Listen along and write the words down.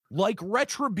Like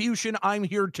Retribution, I'm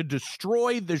here to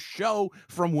destroy the show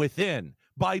from within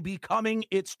by becoming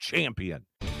its champion.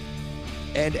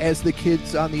 And as the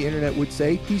kids on the internet would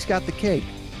say, he's got the cake.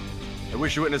 I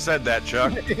wish you wouldn't have said that,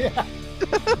 Chuck.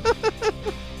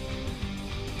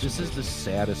 This is the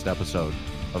saddest episode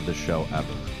of the show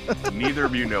ever. Neither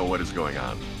of you know what is going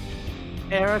on.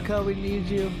 Erica, we need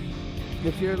you.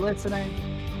 If you're listening.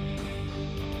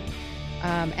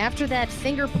 After that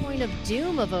finger point of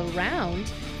doom of a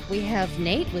round, we have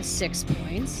Nate with 6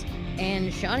 points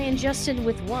and Shawnee and Justin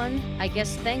with 1. I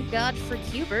guess thank God for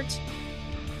Hubert.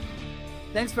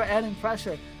 Thanks for adding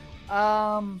pressure.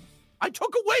 I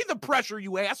took away the pressure,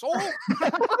 you asshole.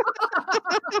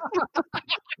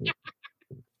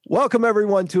 Welcome,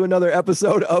 everyone, to another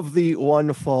episode of the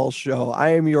One Fall Show. I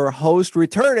am your host,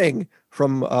 returning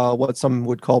from what some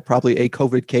would call probably a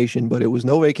COVID-cation, but it was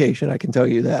no vacation, I can tell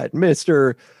you that.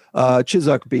 Mr.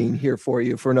 Chizuk being here for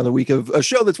you for another week of a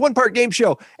show that's one part game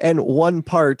show and one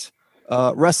part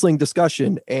wrestling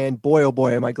discussion. And boy, oh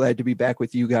boy, am I glad to be back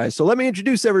with you guys. So let me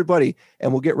introduce everybody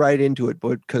and we'll get right into it,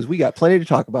 but because we got plenty to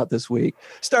talk about this week.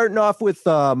 Starting off with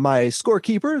my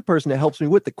scorekeeper, the person that helps me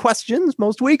with the questions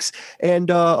most weeks. And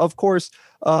of course,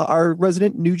 our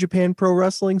resident New Japan Pro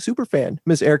Wrestling superfan,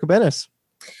 Miss Erica Bennis.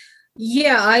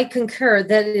 Yeah, I concur.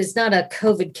 That is not a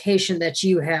COVID-cation that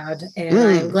you had. And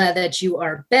I'm glad that you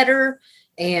are better.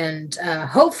 And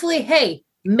hopefully, hey,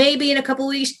 maybe in a couple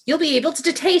of weeks, you'll be able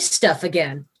to taste stuff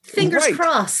again. Fingers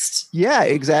crossed. Yeah,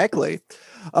 exactly.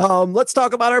 Let's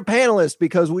talk about our panelists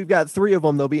because we've got 3 of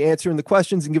them. They'll be answering the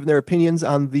questions and giving their opinions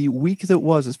on the week that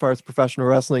was as far as professional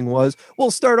wrestling was.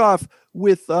 We'll start off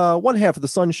with one half of the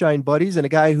Sunshine Buddies and a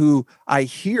guy who I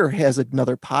hear has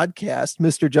another podcast,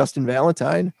 Mr. Justin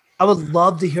Valentine. I would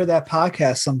love to hear that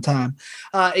podcast sometime.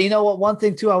 You know what? One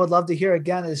thing, too, I would love to hear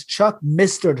again is Chuck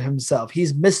mistered himself.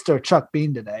 He's Mr. Chuck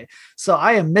Bean today. So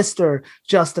I am Mr.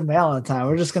 Justin Valentine.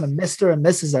 We're just going to Mr. and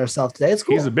Mrs. ourselves today. It's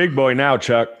cool. He's a big boy now,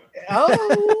 Chuck.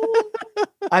 Oh,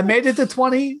 I made it to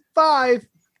 25.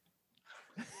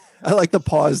 I like the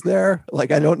pause there. Like,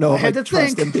 I don't know if I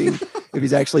trust him being, if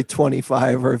he's actually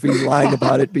 25 or if he's lying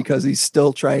about it because he's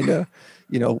still trying to,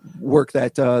 you know, work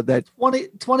that 20,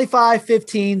 25,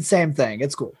 15, same thing.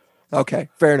 It's cool. Okay,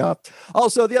 fair enough.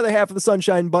 Also, the other half of the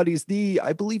Sunshine Buddies, the,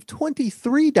 I believe,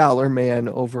 $23 man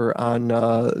over on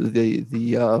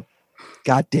the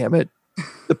God damn it,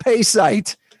 the pay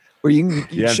site where you can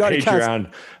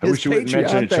Patreon. I wish you wouldn't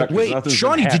mention it, Chuck. Wait,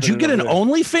 Shawnee, did you get an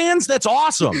OnlyFans? That's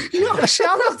awesome. Yeah,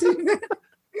 shout out to you.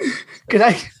 Can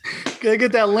I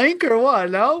get that link or what?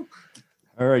 No?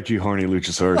 All right, you horny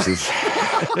Luchasauruses.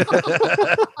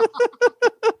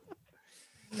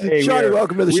 Hey, Shawnee,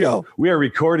 welcome to the show. We are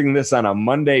recording this on a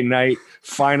Monday night.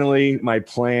 Finally, my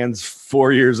plans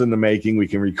 4 years in the making. We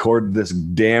can record this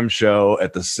damn show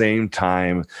at the same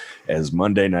time as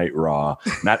Monday Night Raw.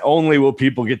 Not only will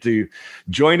people get to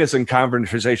join us in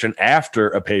conversation after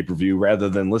a pay-per-view rather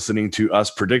than listening to us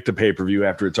predict a pay-per-view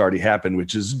after it's already happened,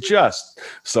 which is just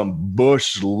some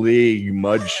Bush League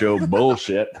mud show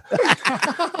bullshit.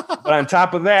 But on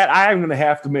top of that, I'm going to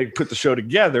have to put the show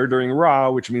together during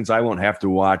Raw, which means I won't have to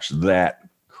watch that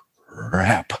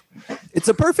crap. It's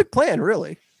a perfect plan,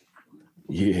 really.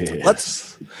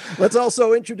 Yes. Let's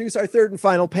also introduce our third and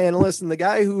final panelist and the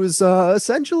guy who is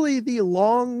essentially the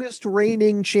longest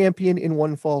reigning champion in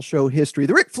One Fall Show history,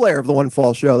 the Ric Flair of the One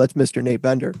Fall Show. That's Mr. Nate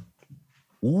Bender.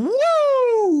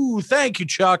 Woo! Thank you,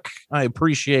 Chuck. I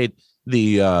appreciate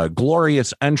the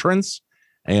glorious entrance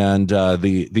and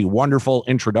the wonderful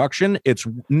introduction. It's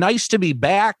nice to be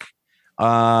back.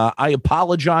 I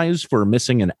apologize for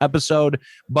missing an episode,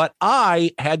 but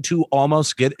I had to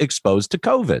almost get exposed to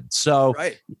COVID. So,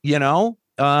 you know,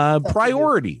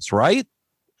 priorities, right?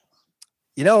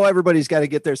 You know, everybody's got to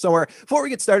get there somewhere. Before we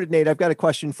get started, Nate, I've got a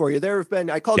question for you. There have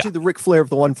been, I called you the Ric Flair of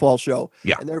the One Fall Show.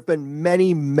 Yeah. And there have been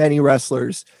many, many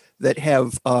wrestlers that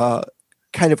have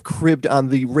kind of cribbed on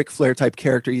the Ric Flair type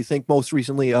character. You think most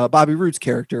recently Bobby Roode's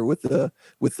character with the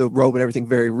robe and everything,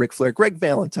 very Ric Flair. Greg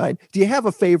Valentine. Do you have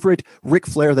a favorite Ric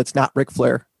Flair that's not Ric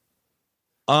Flair?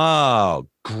 Oh,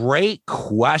 great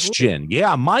question.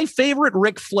 Yeah, my favorite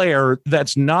Ric Flair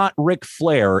that's not Ric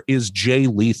Flair is Jay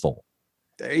Lethal.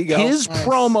 There you go. His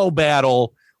promo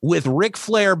battle with Ric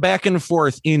Flair back and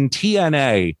forth in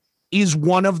TNA is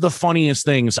one of the funniest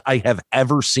things I have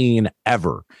ever seen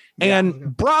ever.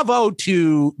 And bravo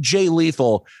to Jay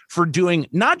Lethal for doing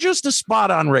not just a spot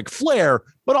on Ric Flair,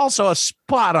 but also a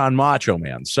spot on Macho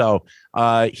Man. So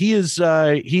he is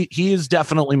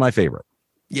definitely my favorite.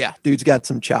 Yeah, dude's got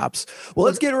some chops. Well,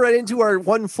 let's get right into our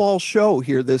one fall show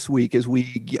here this week as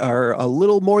we are a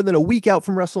little more than a week out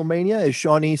from WrestleMania. As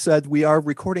Shawnee said, we are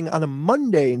recording on a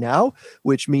Monday now,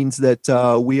 which means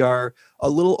that we are a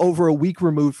little over a week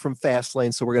removed from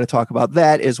Fastlane. So we're going to talk about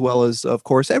that as well as, of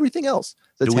course, everything else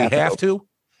that's happening. Do we have to?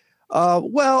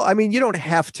 Well, I mean, you don't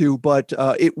have to, but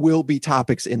it will be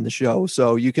topics in the show.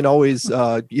 So you can always,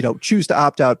 choose to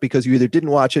opt out because you either didn't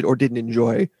watch it or didn't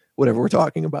enjoy whatever we're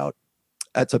talking about.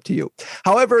 That's up to you.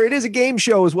 However, it is a game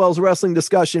show as well as a wrestling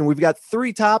discussion. We've got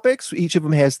 3 topics. Each of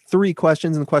them has 3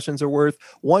 questions, and the questions are worth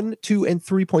 1, 2, and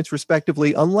 3 points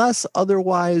respectively, unless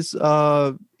otherwise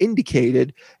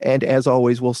indicated. And as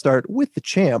always, we'll start with the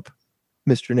champ,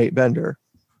 Mr. Nate Bender.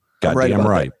 Goddamn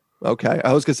right. Okay,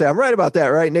 I was gonna say I'm right about that,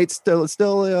 right? Nate's still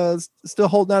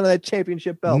holding on to that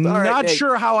championship belt. All right, Not Nate.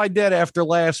 sure how I did after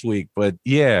last week, but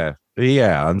yeah,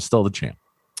 I'm still the champ.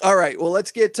 All right, well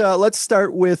let's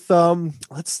start with Raw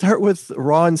and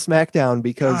SmackDown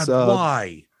because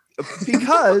why?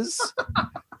 Because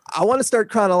I want to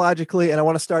start chronologically and I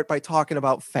want to start by talking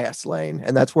about Fastlane,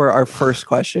 and that's where our first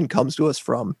question comes to us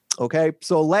from. Okay,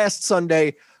 so last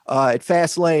Sunday at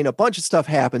Fastlane, a bunch of stuff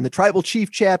happened. The Tribal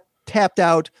Chief tapped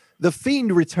out, the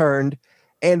Fiend returned,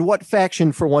 and what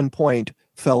faction for one point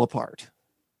fell apart?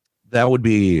 That would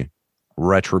be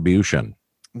Retribution.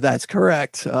 That's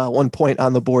correct. 1 point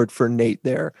on the board for Nate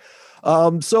there.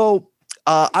 So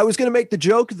I was going to make the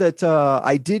joke that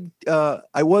I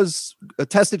was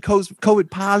tested COVID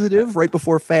positive right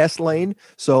before Fastlane.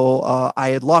 So I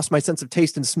had lost my sense of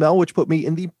taste and smell, which put me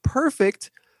in the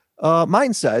perfect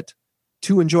mindset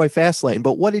to enjoy Fastlane.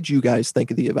 But what did you guys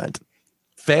think of the event?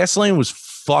 Fastlane was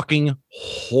fucking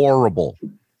horrible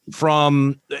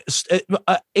from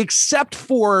except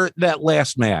for that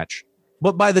last match.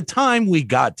 But by the time we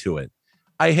got to it,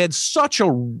 I had such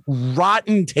a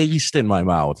rotten taste in my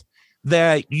mouth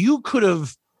that you could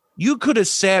have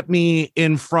sat me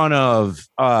in front of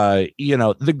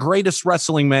the greatest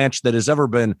wrestling match that has ever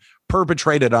been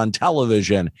perpetrated on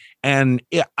television, and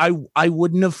I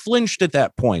wouldn't have flinched at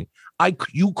that point.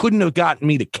 You couldn't have gotten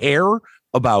me to care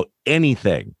about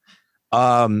anything.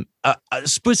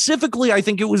 Specifically, I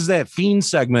think it was that Fiend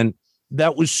segment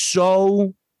that was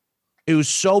so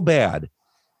bad.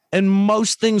 And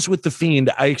most things with the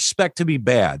Fiend, I expect to be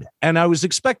bad. And I was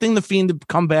expecting the Fiend to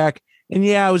come back. And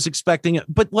yeah, I was expecting it.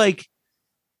 But like,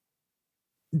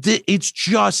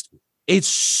 it's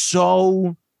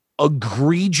so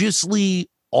egregiously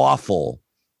awful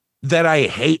that I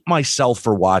hate myself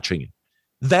for watching it.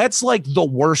 That's like the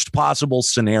worst possible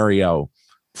scenario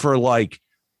for like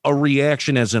a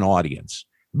reaction as an audience,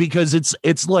 because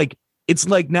it's like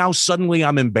now suddenly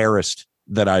I'm embarrassed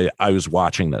that I was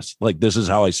watching this. Like, this is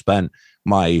how I spent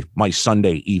my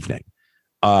Sunday evening.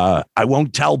 I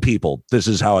won't tell people this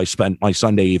is how I spent my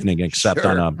Sunday evening, except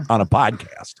on a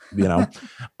podcast,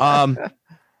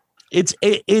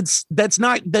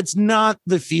 that's not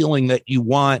the feeling that you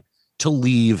want to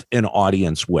leave an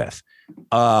audience with.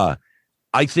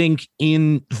 I think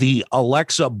in the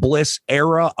Alexa Bliss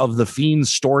era of the Fiend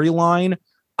storyline,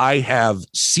 I have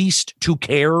ceased to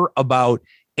care about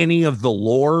any of the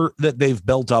lore that they've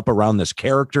built up around this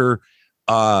character.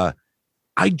 I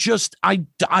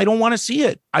don't want to see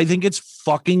it. I think it's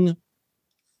fucking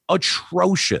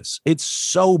atrocious. It's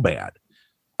so bad.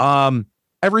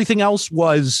 Everything else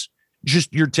was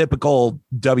just your typical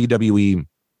WWE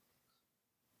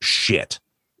shit.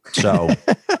 So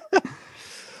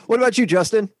what about you,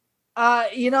 Justin? I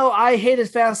hated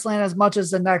Fastlane as much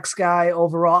as the next guy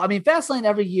overall. I mean, Fastlane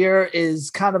every year is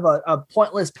kind of a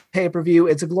pointless pay-per-view.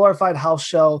 It's a glorified house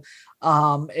show.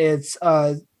 It's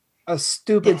a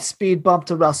stupid speed bump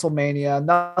to WrestleMania.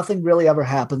 Nothing really ever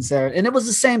happens there. And it was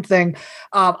the same thing.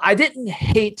 I didn't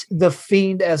hate the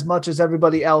Fiend as much as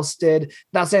everybody else did.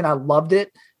 Not saying I loved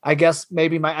it. I guess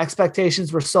maybe my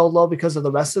expectations were so low because of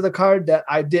the rest of the card that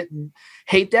I didn't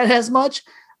hate that as much.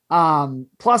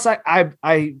 Plus I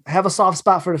have a soft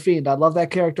spot for the Fiend. I love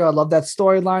that character. I love that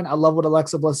storyline. I love what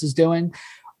Alexa Bliss is doing.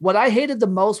 What I hated the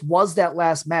most was that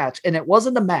last match, and it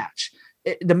wasn't a match.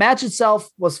 The match itself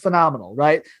was phenomenal,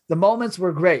 right? The moments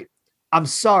were great. I'm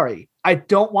sorry. I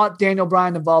don't want Daniel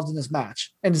Bryan involved in this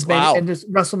match, in this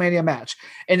WrestleMania match.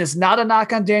 And it's not a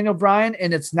knock on Daniel Bryan,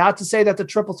 and it's not to say that the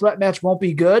triple threat match won't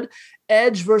be good.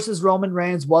 Edge versus Roman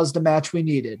Reigns was the match we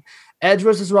needed. Edge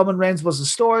versus Roman Reigns was the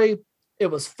story.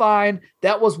 It was fine.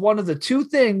 That was one of the two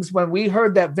things when we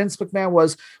heard that Vince McMahon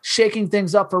was shaking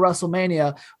things up for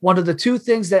WrestleMania. One of the two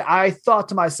things that I thought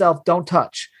to myself, don't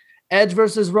touch. Edge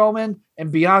versus Roman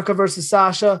and Bianca versus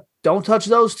Sasha. Don't touch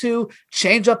those two.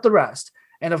 Change up the rest.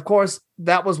 And of course,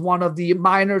 that was one of the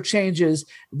minor changes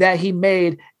that he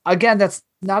made. Again, that's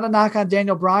not a knock on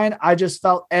Daniel Bryan. I just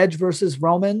felt Edge versus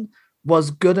Roman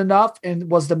was good enough and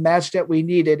was the match that we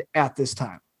needed at this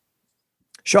time.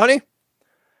 Shawnee?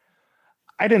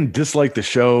 I didn't dislike the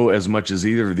show as much as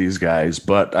either of these guys,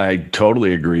 but I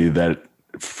totally agree that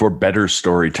for better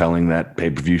storytelling, that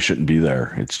pay-per-view shouldn't be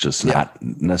there. It's just not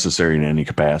necessary in any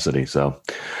capacity. So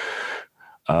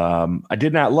I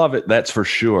did not love it, that's for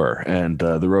sure. And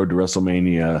the road to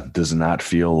WrestleMania does not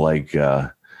feel like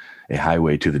a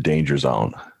highway to the danger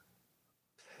zone.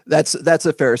 That's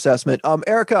a fair assessment.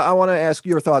 Erica, I want to ask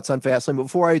your thoughts on Fastlane. But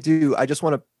before I do, I just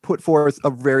want to put forth a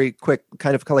very quick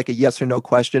kind of like a yes or no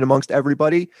question amongst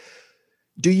everybody.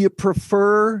 Do you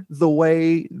prefer the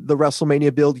way the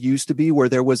WrestleMania build used to be, where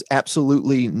there was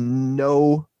absolutely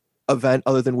no event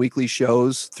other than weekly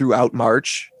shows throughout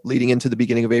March leading into the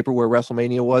beginning of April where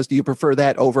WrestleMania was? Do you prefer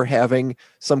that over having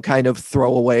some kind of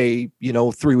throwaway,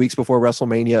 3 weeks before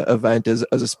WrestleMania event as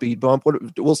a speed bump?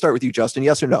 We'll start with you, Justin.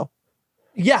 Yes or no?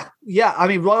 Yeah. I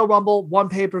mean, Royal Rumble, one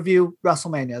pay-per-view,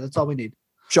 WrestleMania. That's all we need.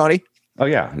 Shawnee? Oh,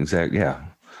 yeah, exactly. Yeah.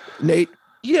 Nate?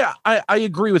 Yeah, I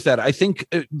agree with that. I think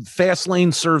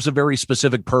Fastlane serves a very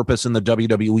specific purpose in the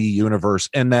WWE universe,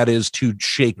 and that is to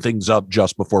shake things up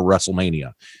just before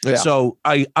WrestleMania. Yeah. So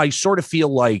I sort of feel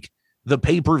like the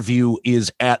pay-per-view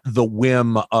is at the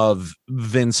whim of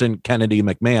Vincent Kennedy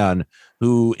McMahon,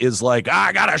 who is like,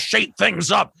 I got to shake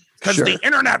things up because the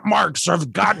internet marks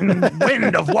have gotten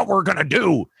wind of what we're going to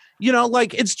do.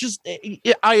 It's just,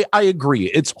 I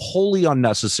agree. It's wholly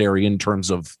unnecessary in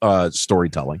terms of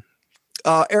storytelling.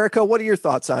 Erica, what are your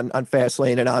thoughts on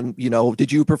Fastlane and on,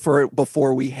 did you prefer it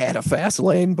before we had a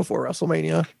Fastlane before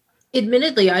WrestleMania?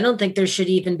 Admittedly, I don't think there should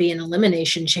even be an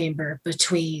elimination chamber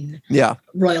between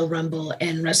Royal Rumble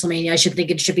and WrestleMania. I should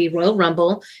think it should be Royal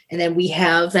Rumble, and then we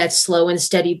have that slow and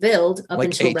steady build up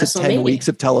until 8 WrestleMania. to 10 weeks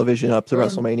of television up to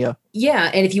WrestleMania. Yeah,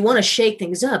 and if you want to shake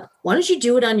things up, why don't you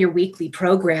do it on your weekly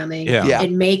programming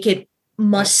and make it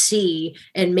must see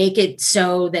and make it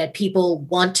so that people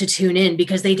want to tune in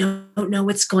because they don't know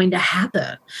what's going to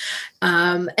happen.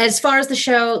 As far as the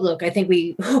show, look, I think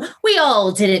we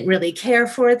all didn't really care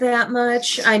for it that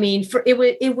much. I mean,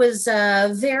 it was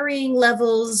varying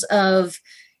levels of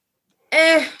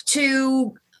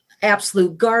to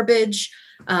absolute garbage.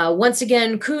 Once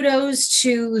again, kudos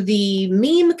to the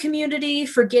meme community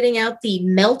for getting out the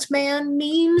Meltman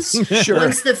memes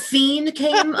once the Fiend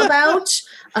came about.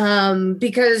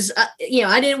 Because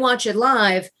I didn't watch it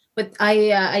live, but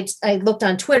I looked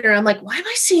on Twitter. I'm like, why am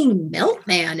I seeing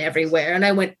Meltman everywhere? And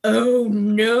I went, oh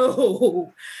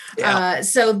no.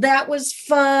 So that was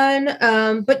fun.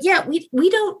 But yeah, we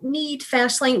don't need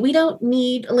Fastlane. We don't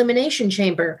need Elimination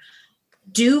Chamber.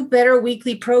 Do better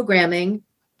weekly programming,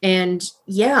 and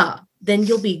then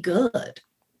you'll be good.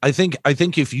 I think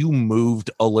if you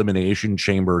moved Elimination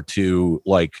Chamber to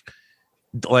like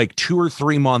 2 or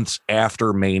 3 months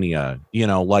after Mania,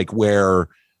 where,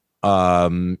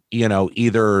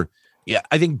 either,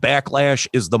 I think Backlash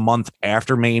is the month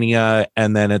after Mania.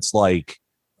 And then it's like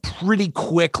pretty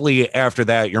quickly after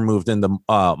that, you're moved into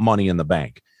Money in the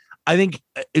Bank. I think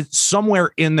it's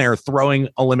somewhere in there. Throwing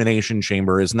Elimination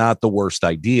Chamber is not the worst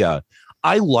idea.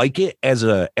 I like it as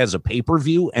a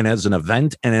pay-per-view and as an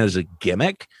event and as a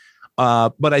gimmick.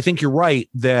 But I think you're right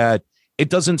that it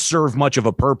doesn't serve much of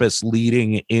a purpose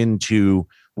leading into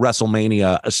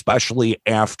WrestleMania, especially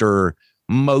after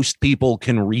most people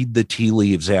can read the tea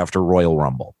leaves after Royal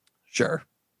Rumble. Sure.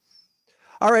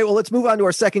 All right, well, let's move on to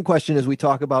our second question as we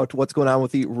talk about what's going on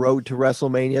with the road to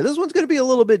WrestleMania. This one's going to be a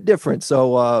little bit different,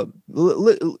 so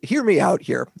hear me out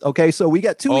here. Okay, so we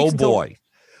got 2 weeks.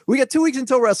 We got 2 weeks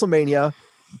until WrestleMania.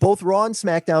 Both Raw and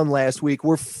SmackDown last week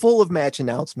were full of match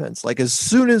announcements. Like as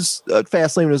soon as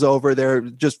Fastlane was over, they're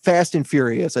just fast and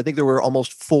furious. I think there were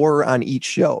almost 4 on each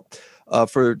show.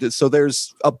 So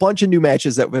there's a bunch of new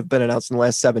matches that have been announced in the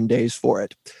last 7 days for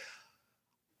it.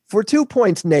 For 2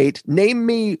 points, Nate, name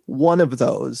me one of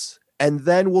those, and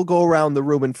then we'll go around the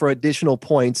room. And for additional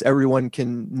points, everyone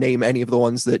can name any of the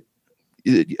ones that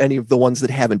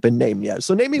haven't been named yet.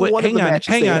 So name me one of the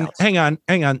matches. Hang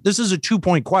on. This is a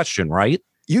 2-point question, right?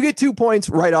 You get 2 points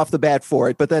right off the bat for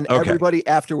it, but then everybody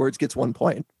afterwards gets 1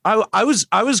 point. I was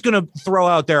going to throw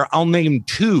out there, I'll name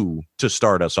 2 to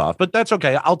start us off, but that's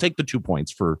okay. I'll take the 2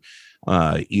 points for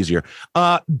easier.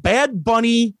 Bad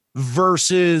Bunny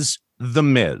versus The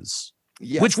Miz,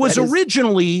 which was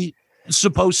originally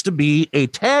supposed to be a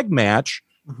tag match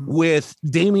with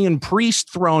Damian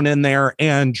Priest thrown in there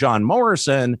and John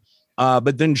Morrison.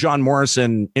 But then John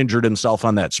Morrison injured himself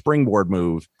on that springboard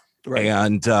move. Right.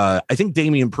 And I think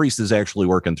Damian Priest is actually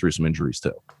working through some injuries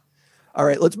too. All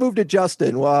right, let's move to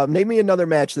Justin. Well, name me another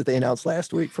match that they announced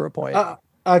last week for a point.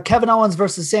 Kevin Owens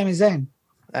versus Sami Zayn.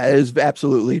 that is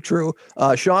absolutely true.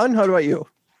 Sean, how about you?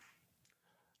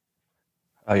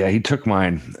 Oh yeah, he took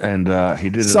mine, and he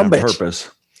did it Some on bitch. purpose.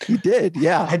 He did,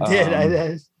 yeah. I did. I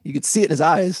did. You could see it in his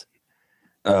eyes.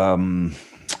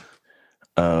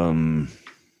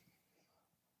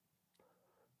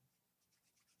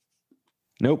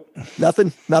 Nope.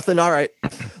 Nothing. All right.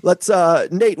 Let's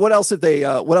Nate, what else have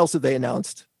they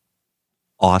announced?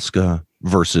 Asuka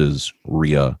versus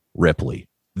Rhea Ripley.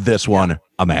 This one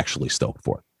I'm actually stoked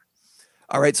for.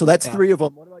 All right, so that's 3 of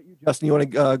them. What about you, Justin? You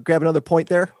want to grab another point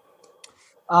there?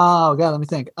 Oh God, let me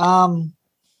think.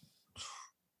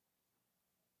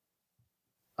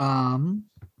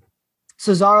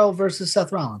 Cesaro versus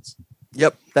Seth Rollins.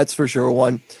 Yep, that's for sure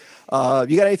one.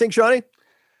 You got anything, Shawnee?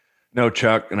 No,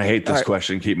 Chuck, and I hate this right.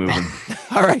 question. Keep moving.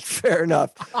 All right, fair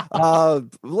enough.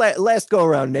 Last go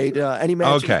around, Nate. Any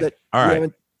matches Okay. that All you right.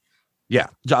 haven't- Yeah.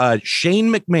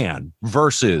 Shane McMahon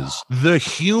versus the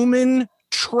human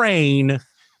train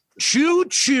Choo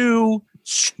Choo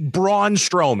Braun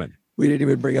Strowman. We didn't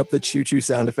even bring up the choo-choo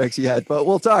sound effects yet, but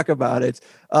we'll talk about it.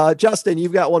 Justin,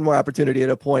 you've got one more opportunity at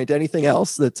a point. Anything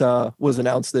else that was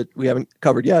announced that we haven't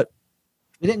covered yet?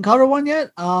 We didn't cover one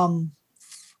yet.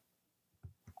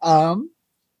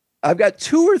 I've got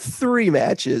 2 or 3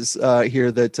 matches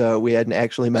here that we hadn't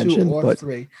actually mentioned, 2 or but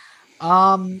 3.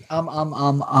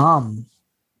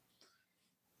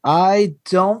 I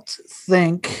don't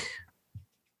think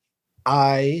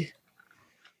I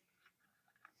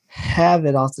have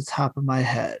it off the top of my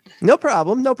head. no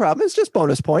problem. It's just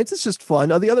bonus points. It's just fun.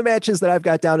 The other matches that I've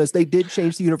got down is they did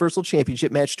change the Universal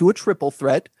Championship match to a triple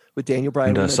threat with Daniel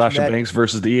Bryan. And Sasha Banks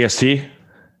versus the EST.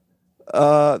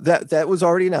 That was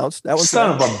already announced. That was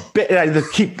Son of a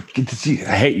bitch.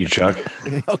 I hate you, Chuck.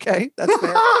 Okay, that's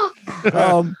fair.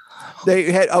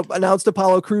 They had announced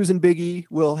Apollo Crews and Big E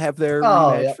will have their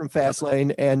rematch from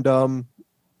Fastlane, and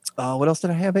what else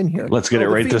did I have in here? Let's get it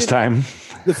right this time.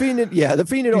 The Fiend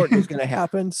and Orton is going to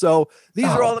happen. So these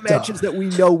are all the matches that we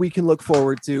know we can look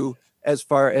forward to as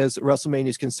far as WrestleMania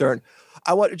is concerned.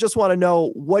 Just want to know,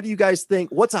 what do you guys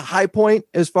think? What's a high point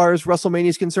as far as WrestleMania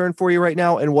is concerned for you right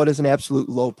now, and what is an absolute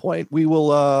low point?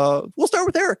 We'll start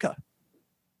with Erica.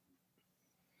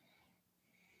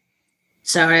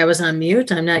 Sorry, I was on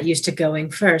mute. I'm not used to going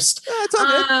first. It's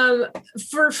all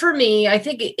good. For me, I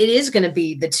think it is going to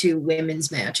be the 2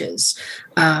 women's matches.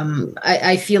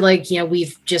 I feel like,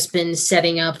 we've just been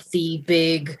setting up the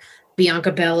big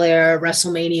Bianca Belair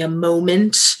WrestleMania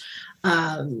moment.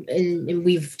 And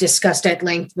we've discussed at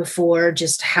length before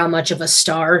just how much of a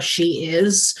star she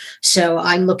is. So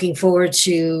I'm looking forward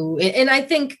to, and I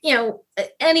think,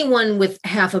 anyone with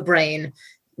half a brain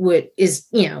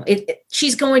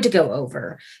she's going to go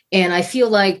over. And I feel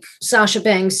like Sasha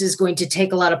Banks is going to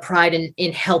take a lot of pride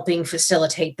in helping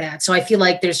facilitate that. So I feel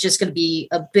like there's just going to be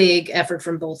a big effort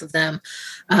from both of them.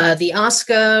 The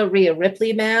Asuka Rhea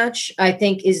Ripley match, I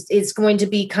think is going to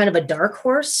be kind of a dark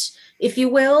horse, if you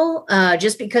will,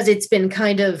 just because it's been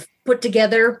kind of put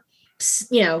together,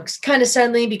 kind of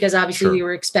suddenly, because obviously we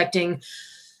were expecting,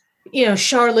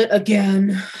 Charlotte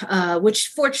again, which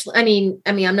fortunately,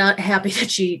 I mean, I'm not happy that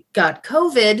she got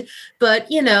COVID, but,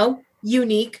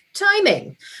 unique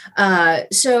timing.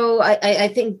 So I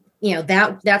think,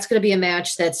 that's going to be a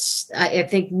match that's, I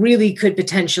think really could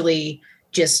potentially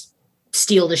just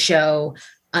steal the show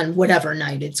on whatever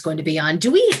night it's going to be on.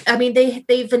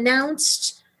 They've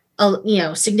announced,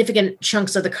 significant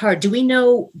chunks of the card. Do we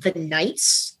know the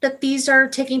nights that these are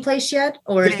taking place yet?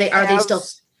 Or are they still...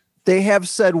 They have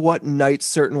said what nights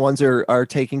certain ones are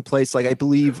taking place. Like I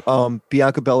believe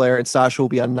Bianca Belair and Sasha will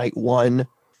be on night 1.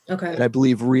 Okay. And I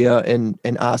believe Rhea and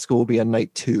Asuka will be on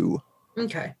night 2.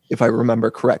 Okay. If I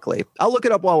remember correctly. I'll look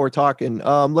it up while we're talking.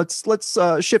 Let's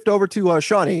shift over to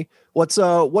Shawnee. What's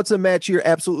a match you're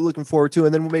absolutely looking forward to,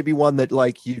 and then maybe one that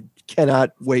like you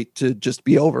cannot wait to just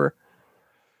be over?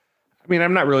 I mean,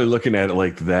 I'm not really looking at it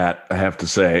like that, I have to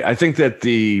say. I think that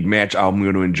the match I'm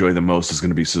going to enjoy the most is going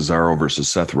to be Cesaro versus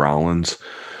Seth Rollins.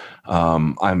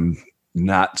 I'm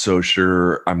not so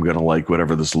sure I'm going to like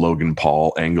whatever this Logan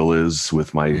Paul angle is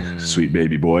with my sweet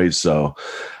baby boys. So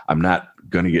I'm not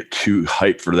going to get too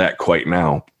hyped for that quite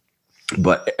now.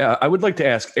 But I would like to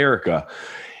ask Erica,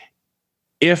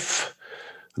 if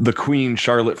the Queen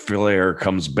Charlotte Flair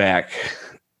comes back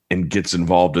and gets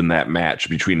involved in that match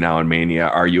between now and Mania,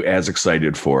 are you as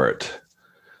excited for it?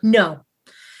 No,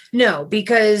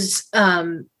 because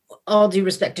all due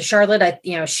respect to Charlotte,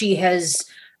 she has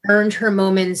earned her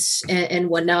moments and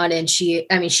whatnot, and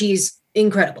she's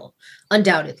incredible,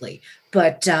 undoubtedly.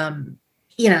 But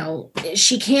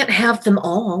she can't have them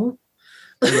all.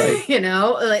 Right. You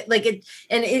know, like it,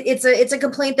 and it's a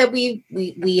complaint that we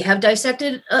have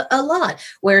dissected a lot,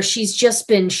 where she's just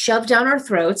been shoved down our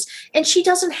throats, and she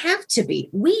doesn't have to be.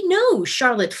 We know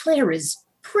Charlotte Flair is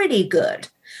pretty good.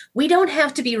 We don't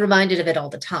have to be reminded of it all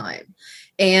the time.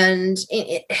 And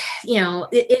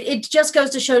it just goes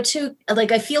to show too,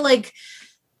 like, I feel like,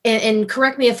 and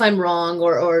correct me if I'm wrong,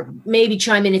 or maybe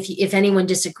chime in if anyone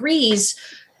disagrees.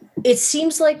 It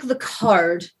seems like the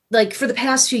card, like for the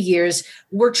past few years,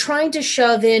 we're trying to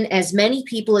shove in as many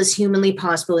people as humanly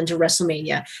possible into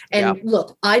WrestleMania. And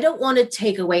look, I don't want to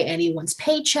take away anyone's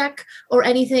paycheck or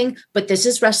anything, but this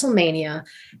is WrestleMania.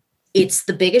 It's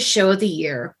the biggest show of the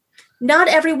year. Not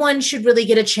everyone should really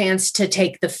get a chance to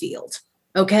take the field.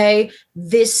 Okay.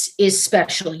 This is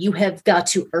special. You have got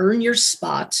to earn your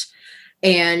spot.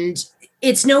 And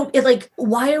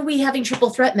why are we having triple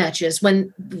threat matches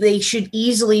when they should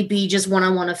easily be just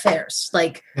one-on-one affairs?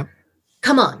 Like,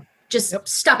 come on, just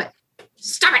stop it.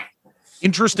 Stop it.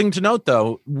 Interesting to note,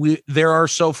 though, there are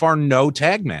so far no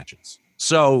tag matches.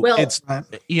 So it's, it's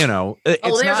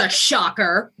there's a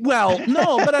shocker. Well,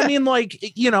 no, but I mean, like,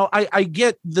 I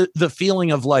get the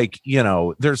feeling of like,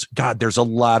 there's a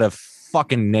lot of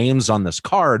fucking names on this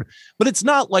card, but it's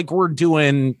not like we're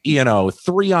doing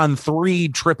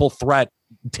 3-on-3 triple threat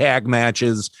tag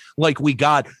matches like we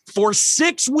got for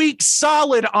 6 weeks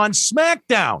solid on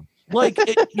SmackDown. Like,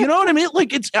 you know what I mean?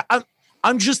 Like,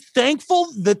 I'm just thankful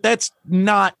that that's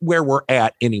not where we're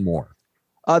at anymore.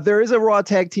 There is a Raw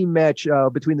tag team match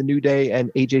between the New Day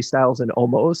and AJ Styles and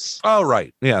Omos. Oh,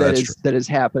 right. Yeah, that is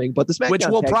happening. But the SmackDown, which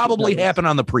will probably happen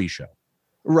on the pre-show.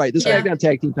 Right. The SmackDown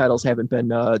tag team titles haven't been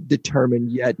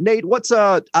determined yet. Nate, what's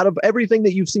out of everything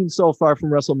that you've seen so far from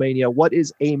WrestleMania, what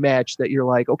is a match that you're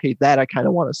like, okay, that I kind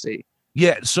of want to see?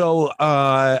 Yeah, so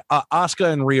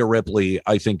Asuka and Rhea Ripley,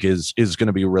 I think is going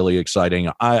to be really exciting.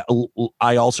 I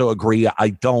also agree. I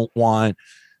don't want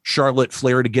Charlotte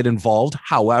Flair to get involved.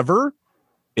 However,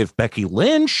 if Becky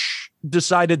Lynch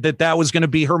decided that was going to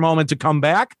be her moment to come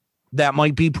back, that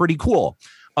might be pretty cool.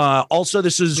 Also,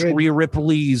 this is Rhea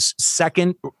Ripley's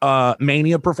second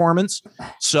Mania performance,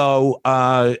 so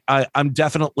I'm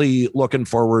definitely looking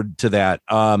forward to that.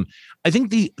 I think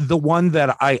the one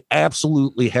that I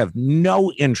absolutely have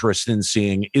no interest in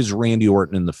seeing is Randy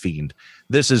Orton and The Fiend.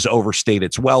 This is overstayed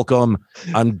its welcome.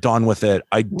 I'm done with it.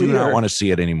 I do not want to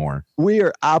see it anymore. We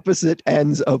are opposite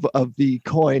ends of the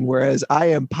coin, whereas I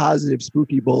am positive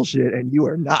spooky bullshit and you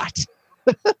are not.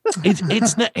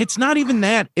 It's not even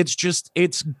that. It's just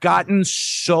it's gotten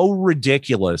so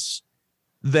ridiculous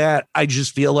that I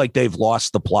just feel like they've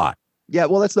lost the plot. Yeah,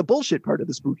 well, that's the bullshit part of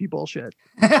the spooky bullshit.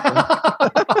 There's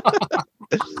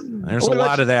a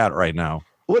lot of that right now.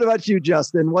 What about you,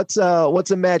 Justin? What's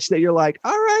a match that you're like,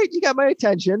 all right, you got my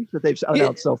attention that they've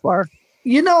announced so far?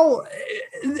 I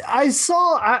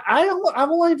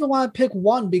won't even want to pick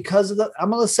one because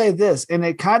I'm going to say this, and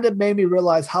it kind of made me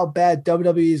realize how bad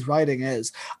WWE's writing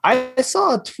is. I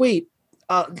saw a tweet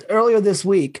earlier this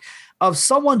week of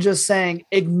someone just saying,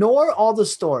 ignore all the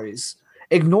stories,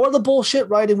 ignore the bullshit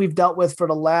writing we've dealt with for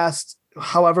the last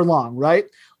however long, right?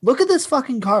 Look at this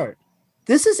fucking card.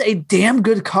 This is a damn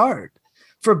good card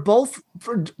for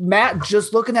Matt,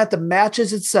 just looking at the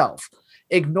matches itself.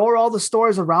 Ignore all the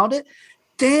stories around it.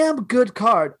 Damn good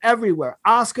card everywhere.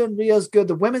 Asuka and Rhea's good.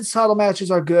 The women's title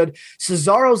matches are good.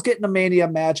 Cesaro's getting a Mania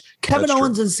match. Kevin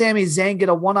Owens and Sami Zayn get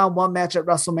a one-on-one match at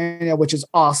WrestleMania, which is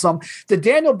awesome. The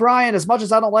Daniel Bryan, as much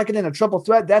as I don't like it in a triple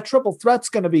threat, that triple threat's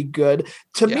going to be good.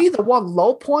 To me, the one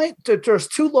low point, there's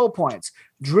two low points.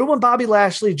 Drew and Bobby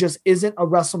Lashley just isn't a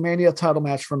WrestleMania title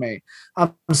match for me.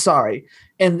 I'm sorry.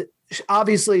 And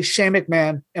obviously, Shane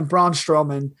McMahon and Braun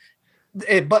Strowman,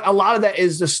 but a lot of that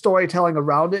is the storytelling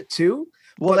around it too.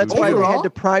 Well, that's why we had to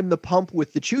prime the pump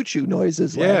with the choo-choo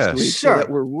noises last week so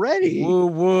that we're ready. Woo,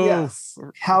 woo. Yes.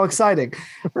 How exciting.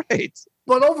 Right.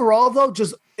 But overall, though,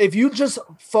 if you just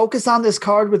focus on this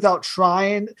card without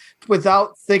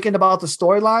thinking about the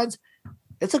storylines,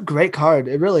 it's a great card.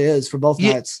 It really is for both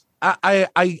nights.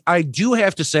 I do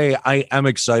have to say I am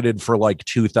excited for like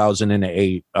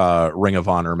 2008 Ring of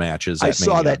Honor matches. I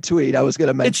saw that tweet. I was going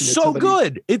to mention it's so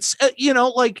good. It's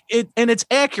like it, and it's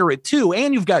accurate too.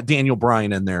 And you've got Daniel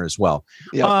Bryan in there as well.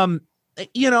 Yep. And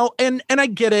I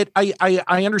get it.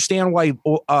 I understand why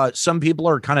some people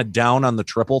are kind of down on the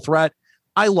triple threat.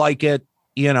 I like it.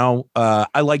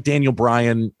 I like Daniel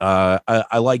Bryan.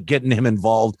 I like getting him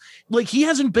involved. Like he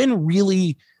hasn't been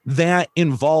really that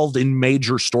involved in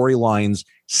major storylines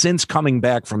since coming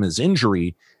back from his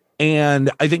injury. And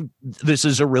I think this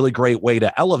is a really great way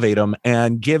to elevate him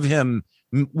and give him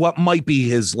what might be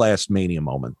his last Mania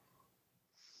moment.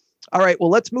 All right, well,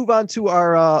 let's move on to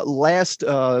our last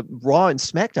Raw and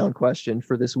SmackDown question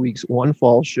for this week's One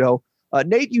Fall show.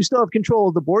 Nate, you still have control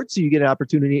of the board, so you get an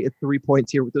opportunity at 3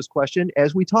 points here with this question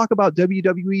as we talk about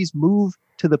WWE's move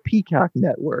to the Peacock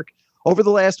Network. Over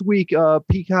the last week,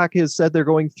 Peacock has said they're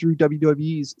going through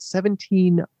WWE's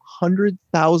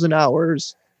 1,700,000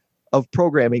 hours of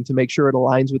programming to make sure it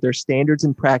aligns with their standards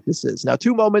and practices. Now,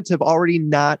 2 moments have already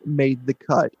not made the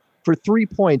cut. For 3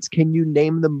 points, can you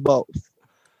name them both?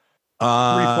 3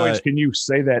 points. Can you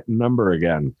say that number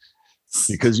again?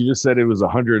 Because you just said it was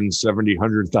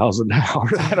 1,000,000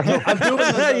 hours. I don't know. I'm doing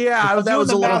that was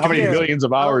a little. How many millions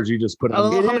of hours you just put I don't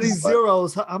on? know how many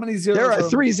zeros. How many zeros? There are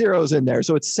 3 zeros in there,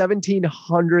 so it's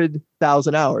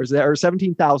 1,700,000 hours. There are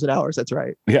 17,000 hours. That's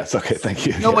right. Yes. Okay. Thank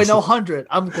you. No, yes. wait, no, 100.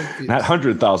 I'm confused. Not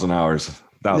 100,000 hours.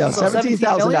 No, Thousands.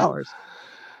 17,000 hours.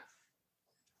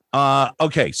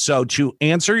 Okay, so to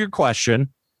answer your question,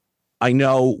 I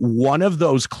know one of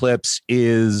those clips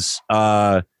is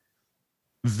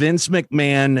Vince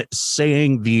McMahon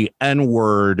saying the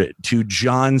N-word to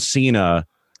John Cena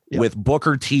with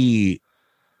Booker T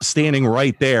standing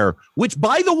right there, which,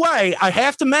 by the way, I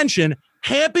have to mention,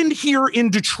 happened here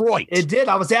in Detroit. It did.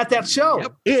 I was at that show.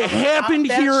 Yep. It happened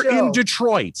here in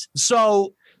Detroit.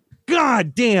 So,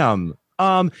 god damn.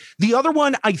 The other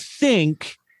one, I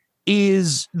think,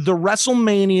 is the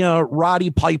WrestleMania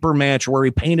Roddy Piper match where he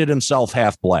painted himself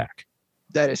half black.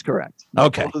 That is correct.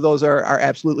 Okay. Both of those are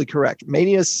absolutely correct.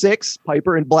 Mania 6,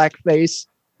 Piper in blackface,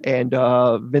 and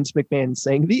Vince McMahon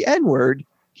saying the N-word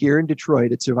here in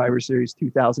Detroit at Survivor Series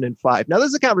 2005. Now, this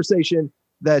is a conversation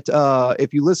that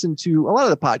if you listen to a lot of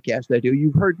the podcasts I do,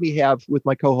 you've heard me have with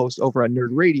my co-host over on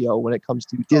Nerd Radio when it comes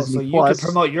to Disney so you Plus. can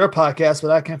promote your podcast,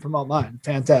 but I can't promote mine.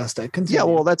 Fantastic. Continue. Yeah,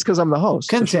 well, that's because I'm the host.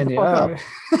 Continue.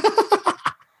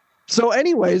 So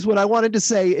anyways, what I wanted to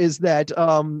say is that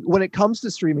when it comes to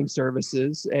streaming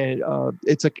services, and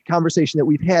it's a conversation that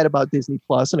we've had about Disney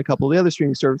Plus and a couple of the other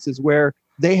streaming services where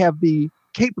they have the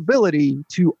capability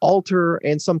to alter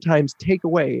and sometimes take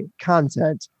away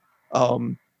content.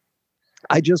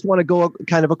 I just want to go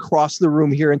kind of across the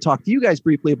room here and talk to you guys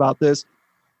briefly about this.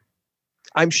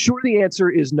 I'm sure the answer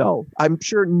is no. I'm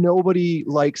sure nobody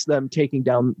likes them taking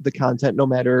down the content, no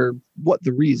matter what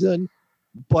the reason.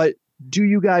 But do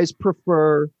you guys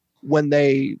prefer when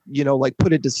they, like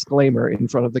put a disclaimer in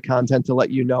front of the content to let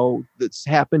you know that's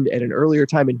happened at an earlier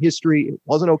time in history? It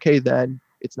wasn't okay then.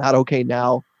 It's not okay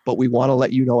now, but we want to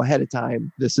let you know ahead of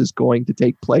time this is going to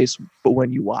take place, but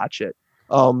when you watch it.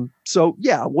 So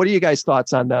yeah, what are you guys'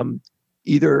 thoughts on them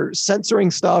either censoring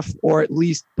stuff or at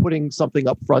least putting something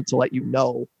up front to let you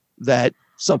know that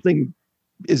something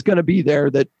is going to be there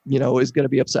that, is going to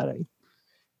be upsetting?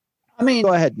 I mean,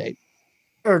 go ahead, Nate.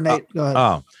 Or Nate, go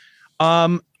ahead.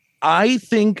 I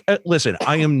think, listen,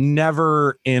 I am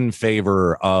never in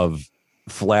favor of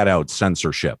flat out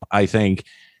censorship. I think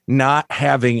not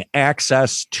having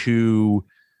access to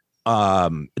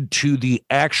the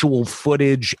actual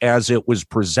footage as it was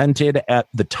presented at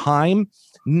the time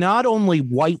not only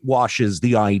whitewashes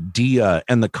the idea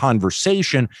and the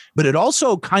conversation, but it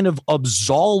also kind of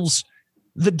absolves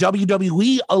the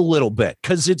WWE a little bit,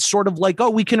 because it's sort of like,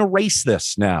 oh, we can erase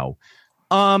this now.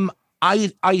 I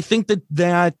think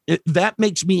that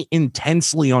makes me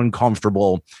intensely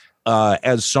uncomfortable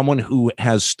as someone who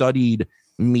has studied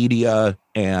media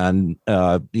and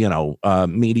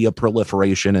media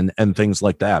proliferation and things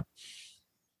like that.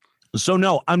 So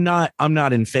no, I'm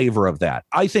not in favor of that.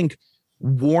 I think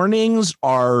warnings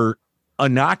are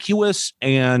innocuous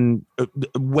and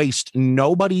waste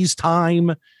nobody's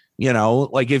time.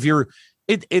 Like if you're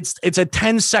it's a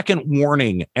 10-second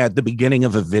warning at the beginning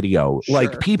of a video. Sure.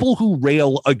 Like people who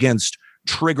rail against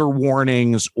trigger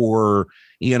warnings or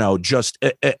just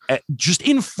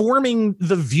informing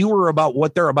the viewer about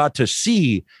what they're about to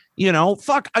see.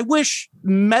 I wish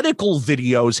medical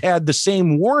videos had the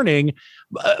same warning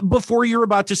before you're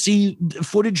about to see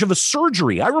footage of a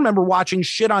surgery. I remember watching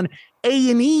shit on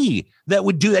A&E that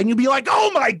would do that, and you'd be like, "Oh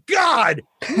my God,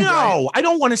 no, I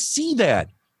don't want to see that."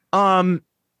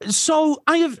 So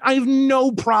I have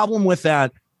no problem with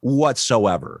that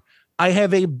whatsoever. I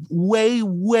have a way,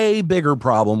 way bigger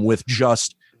problem with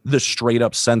just the straight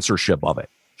up censorship of it.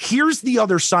 Here's the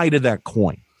other side of that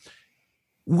coin.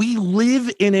 We live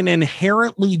in an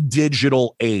inherently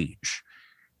digital age.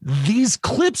 These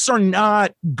clips are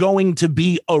not going to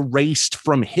be erased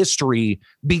from history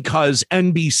because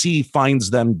NBC finds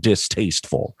them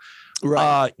distasteful.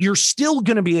 Right. You're still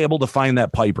going to be able to find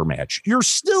that Piper match. You're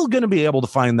still going to be able to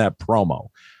find that promo.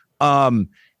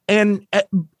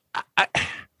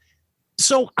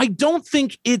 So I don't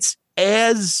think it's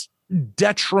as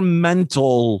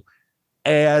detrimental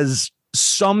as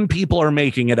some people are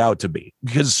making it out to be,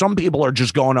 because some people are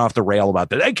just going off the rail about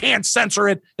that. They can't censor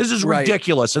it. This is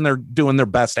ridiculous. And they're doing their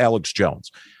best Alex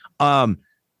Jones.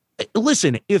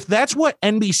 Listen, if that's what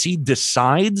NBC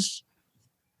decides,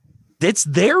 it's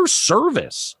their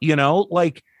service,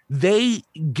 like they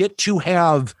get to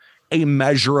have a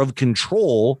measure of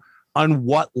control on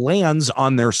what lands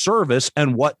on their service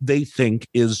and what they think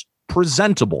is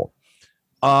presentable.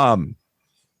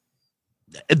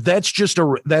 That's just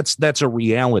that's a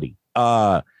reality.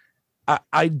 But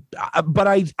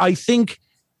I think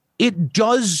it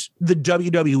does the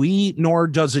WWE, nor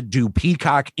does it do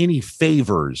Peacock any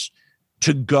favors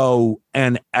to go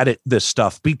and edit this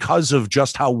stuff, because of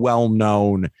just how well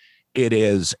known it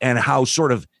is and how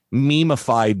sort of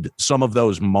memeified some of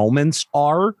those moments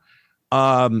are,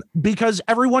 because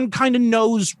everyone kind of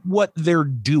knows what they're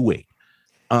doing.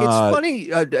 It's funny,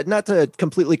 not to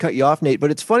completely cut you off, Nate,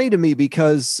 but it's funny to me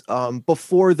because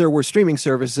before there were streaming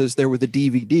services, there were the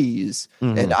DVDs,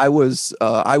 and I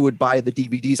would buy the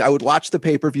DVDs. I would watch the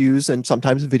pay-per-views and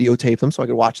sometimes videotape them so I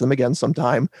could watch them again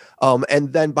sometime,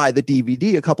 and then buy the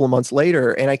DVD a couple of months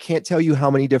later. And I can't tell you how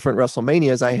many different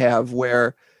WrestleManias I have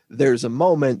where there's a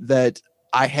moment that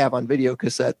I have on video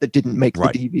cassette that didn't make the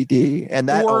DVD, and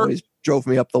that always drove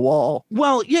me up the wall.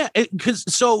 Well, yeah,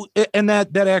 and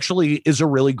that actually is a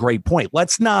really great point.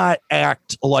 Let's not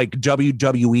act like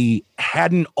WWE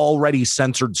hadn't already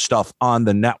censored stuff on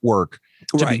the network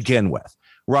to begin with,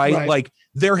 right? Like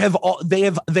they have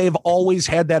always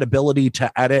had that ability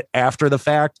to edit after the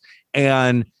fact,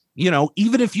 and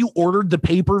even if you ordered the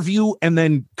pay-per-view and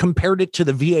then compared it to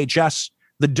the VHS,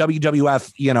 the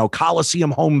WWF,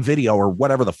 Coliseum home video or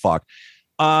whatever the fuck,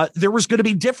 there was going to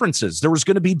be differences. There was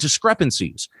going to be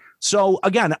discrepancies. So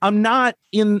again, I'm not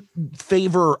in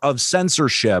favor of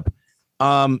censorship,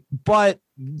 but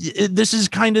this is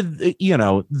kind of,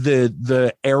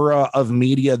 the era of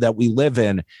media that we live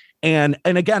in. And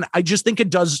again, I just think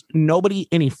it does nobody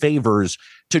any favors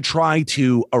to try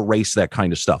to erase that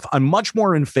kind of stuff. I'm much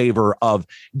more in favor of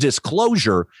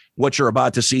disclosure. What you're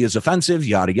about to see is offensive,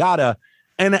 yada, yada.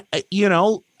 And,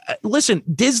 listen,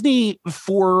 Disney,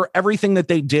 for everything that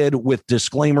they did with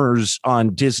disclaimers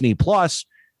on Disney Plus,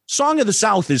 Song of the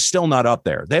South is still not up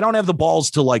there. They don't have the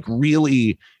balls to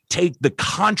really take the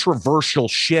controversial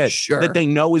shit that they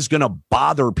know is going to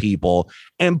bother people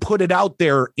and put it out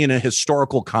there in a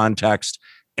historical context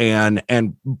and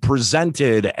present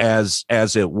it as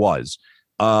it was.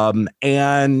 Listen,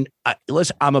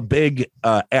 I'm a big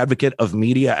advocate of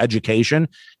media education,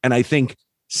 and I think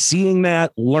seeing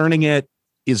that, learning it,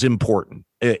 is important.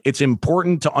 It's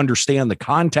important to understand the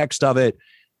context of it.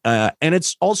 And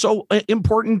it's also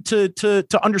important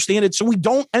to understand it so we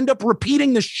don't end up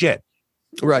repeating this shit.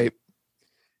 Right.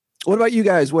 What about you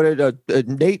guys? What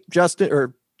did Nate,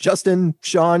 Justin,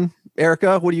 Sean,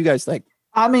 Erica, what do you guys think?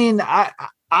 I mean,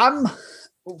 I'm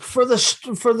for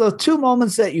the two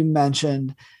moments that you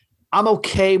mentioned, I'm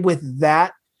okay with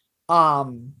that.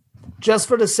 Just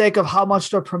for the sake of how much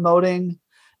they're promoting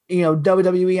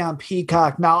WWE on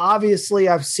Peacock. Now, obviously,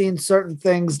 I've seen certain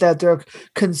things that they're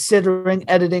considering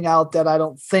editing out that I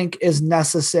don't think is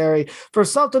necessary. For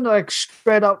something like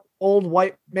straight up old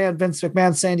white man Vince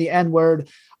McMahon saying the N-word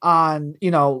on,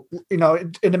 in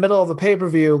the middle of a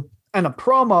pay-per-view and a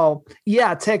promo,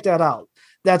 yeah, take that out.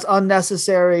 That's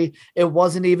unnecessary. It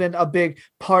wasn't even a big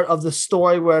part of the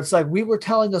story where it's like, we were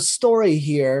telling a story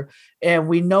here and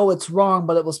we know it's wrong,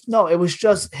 but it was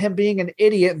just him being an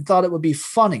idiot and thought it would be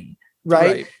funny,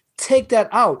 right? Take that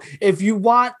out. If you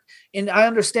want, and I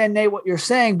understand, Nate, what you're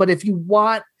saying, but if you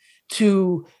want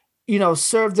to,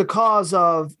 serve the cause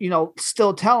of,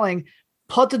 still telling,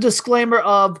 put the disclaimer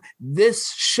of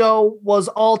this show was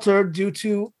altered due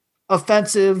to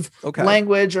offensive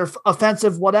language or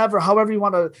offensive whatever, however you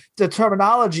want to, the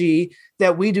terminology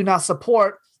that we do not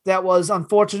support, that was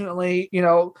unfortunately,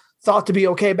 thought to be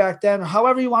okay back then,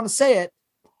 however you want to say it,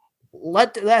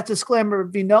 let that disclaimer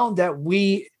be known that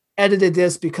we edited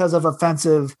this because of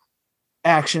offensive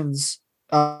actions,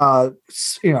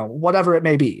 whatever it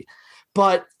may be.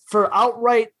 But for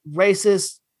outright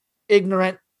racist,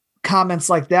 ignorant comments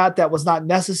like that was not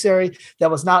necessary. That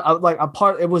was not a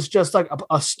part. It was just like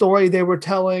a story they were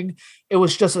telling. It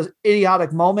was just an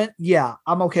idiotic moment. Yeah,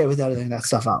 I'm okay with editing that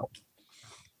stuff out.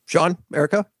 Sean,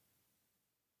 Erica?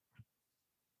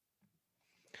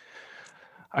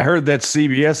 I heard that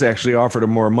CBS actually offered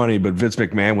him more money, but Vince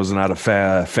McMahon was not a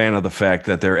fan of the fact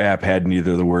that their app had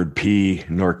neither the word pee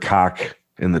nor cock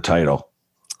in the title.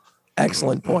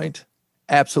 Excellent point.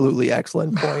 Absolutely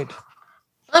excellent point.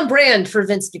 On brand for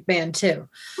Vince McMahon too.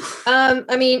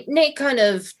 I mean, Nate kind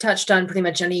of touched on pretty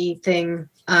much anything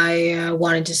I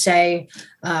wanted to say.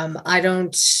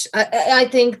 I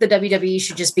think the WWE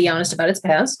should just be honest about its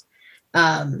past.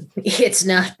 It's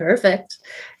not perfect.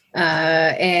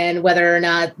 And whether or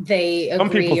not they agree Some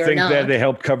people or think not. that they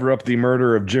helped cover up the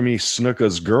murder of Jimmy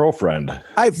Snuka's girlfriend.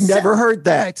 I've never heard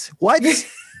that. What?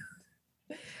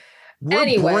 We're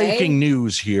Anyway. breaking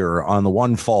news here on the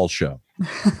One Fall Show.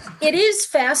 It is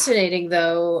fascinating,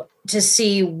 though, to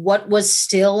see what was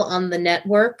still on the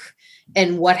network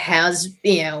and what has,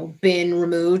 been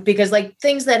removed. Because, like,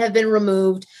 things that have been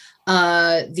removed,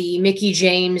 the Mickey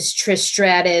James, Trish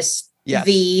Stratus, Yes.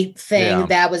 the thing Yeah.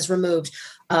 that was removed.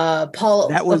 Paul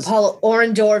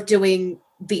Orndorff doing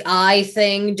the eye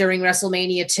thing during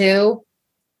WrestleMania 2.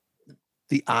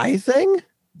 The eye thing?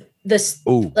 This,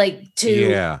 Oh, like,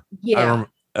 yeah.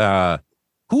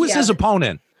 Who was Yeah. his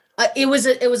opponent? It was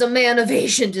a man of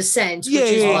Asian descent. Yeah,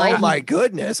 which is yeah, why Oh he- my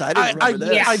goodness. I didn't remember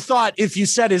this. I thought if you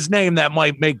said his name, that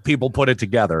might make people put it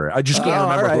together. I just can't Oh,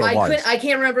 remember all who right. it was. I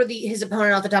can't remember his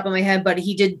opponent off the top of my head, but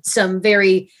he did some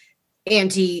very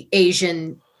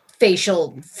anti-Asian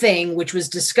facial thing, which was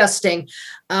disgusting.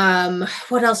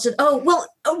 What else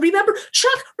remember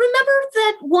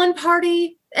that one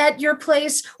party at your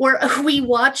place where we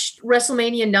watched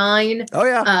WrestleMania 9? Oh,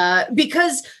 yeah.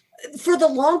 Because for the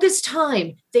longest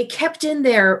time, they kept in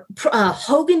there,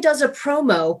 Hogan does a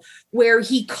promo where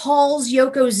he calls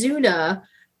Yokozuna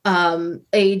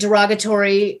a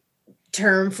derogatory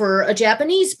term for a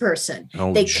Japanese person.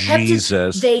 Oh, They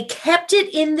Jesus. kept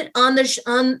it in on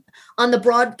the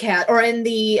broadcast or in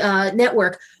the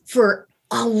network for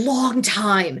a long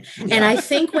time. And I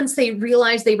think once they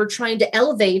realized they were trying to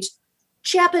elevate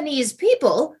Japanese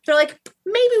people, they're like,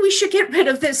 maybe we should get rid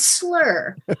of this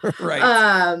slur.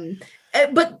 Right.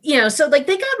 But so like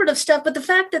they got rid of stuff, but the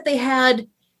fact that they had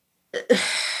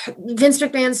Vince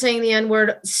McMahon saying the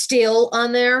N-word still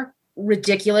on there,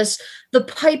 ridiculous. The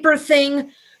Piper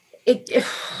thing,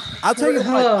 I'll tell you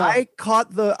what, I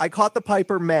caught the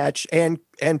Piper match and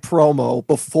promo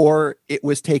before it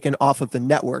was taken off of the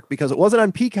network because it wasn't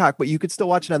on Peacock, but you could still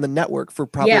watch it on the network for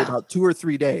probably about 2 or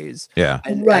 3 days. Yeah.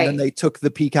 And Right. then they took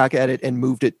the Peacock edit and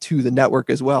moved it to the network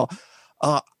as well.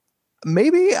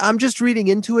 Maybe I'm just reading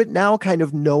into it now, kind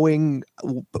of knowing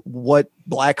what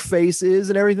blackface is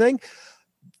and everything.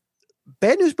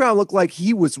 Bad News Brown looked like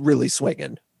he was really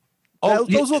swinging.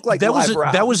 Those look like that was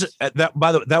live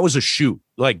that was a shoot.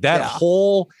 Like that Yeah.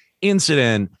 whole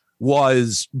incident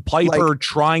was Piper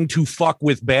trying to fuck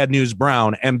with Bad News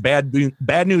Brown, and Bad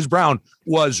News Brown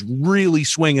was really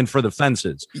swinging for the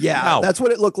fences. Yeah, Now- that's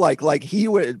what it looked like. Like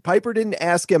Piper didn't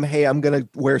ask him, "Hey, I'm gonna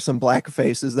wear some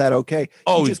blackface. Is that okay?"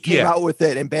 Oh, he just came yeah. out with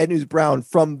it, and Bad News Brown,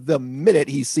 from the minute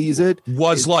he sees it,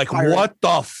 Was is like, fired. what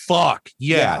the fuck?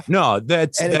 Yeah, Yeah. no,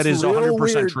 that And it's is real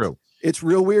 100% weird. true. It's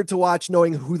real weird to watch,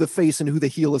 knowing who the face and who the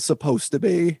heel is supposed to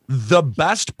be. The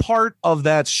best part of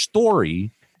that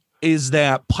story is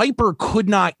that Piper could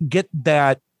not get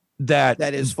that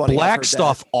is funny. I've black heard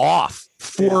stuff off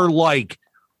for like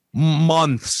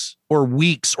months or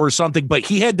weeks or something, but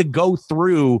he had to go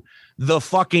through the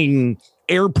fucking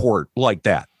airport like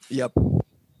that. Yep.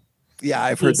 Yeah,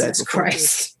 I've heard that Jesus before.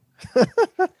 Christ.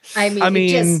 I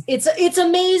mean, it's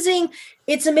amazing.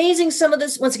 It's amazing some of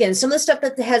this, once again, some of the stuff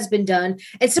that has been done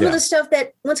and some of Yeah. the stuff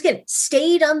that, once again,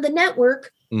 stayed on the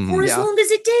network for as Yeah. long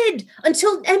as it did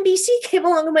until NBC came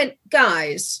along and went,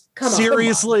 guys, come on.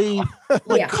 Seriously?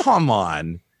 Like, Yeah. come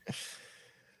on.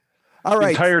 All The right.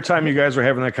 entire time you guys were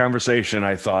having that conversation,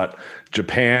 I thought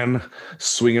Japan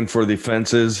swinging for the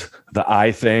fences, the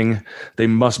eye thing. They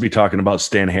must be talking about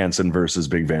Stan Hansen versus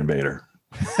Big Van Vader.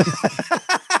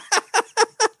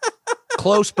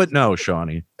 Close, but no,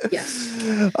 Shawnee.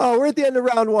 Yes. Oh, we're at the end of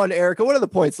round one, Erica. What do the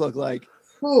points look like?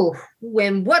 Ooh,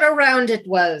 what a round it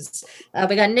was.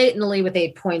 We got Nate and Lee with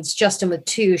 8 points, Justin with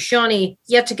 2. Shawnee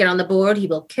yet to get on the board. He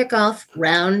will kick off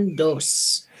round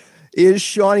dos. Is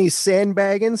Shawnee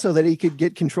sandbagging so that he could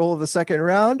get control of the second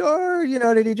round, or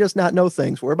did he just not know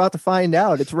things? We're about to find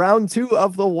out. It's round 2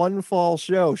 of the One Fall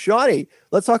Show. Shawnee,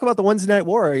 let's talk about the Wednesday Night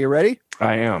War. Are you ready?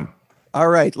 I am. All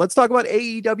right, let's talk about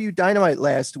AEW Dynamite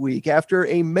last week. After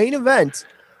a main event,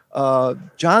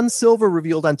 John Silver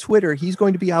revealed on Twitter he's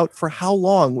going to be out for how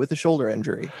long with a shoulder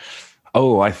injury?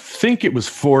 Oh, I think it was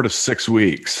 4 to 6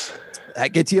 weeks.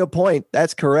 That gets you a point.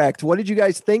 That's correct. What did you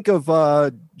guys think of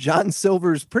John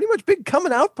Silver's pretty much big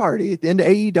coming out party at the end of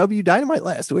AEW Dynamite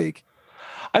last week?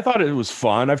 I thought it was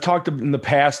fun. I've talked in the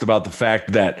past about the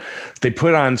fact that they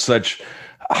put on such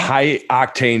high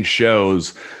octane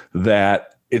shows that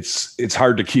it's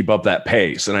hard to keep up that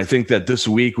pace. And I think that this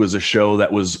week was a show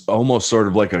that was almost sort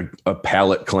of like a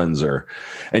palate cleanser.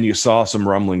 And you saw some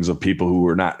rumblings of people who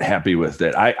were not happy with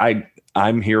it.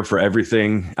 I'm here for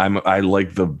everything. I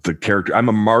like the character. I'm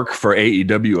a mark for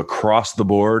AEW across the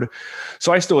board.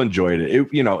 So I still enjoyed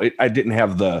it. I didn't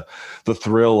have the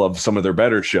thrill of some of their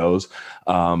better shows.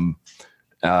 And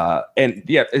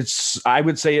yeah, I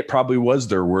would say it probably was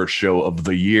their worst show of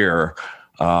the year.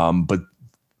 But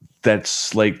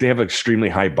that's like, they have an extremely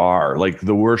high bar. Like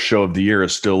the worst show of the year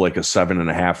is still like a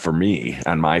 7.5 for me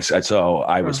on my side. So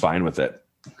I was fine with it.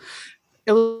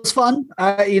 It was fun.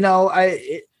 Kind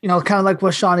of like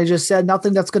what Shawnee just said,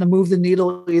 nothing that's going to move the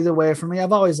needle either way for me.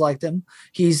 I've always liked him.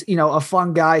 He's, a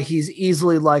fun guy. He's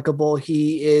easily likable.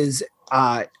 He is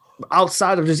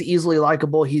outside of just easily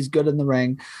likable. He's good in the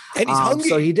ring. And he's hungry.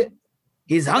 So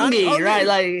he's hungry, right?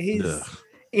 Like he's,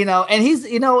 and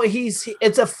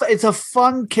it's a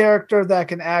fun character that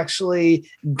can actually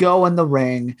go in the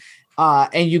ring.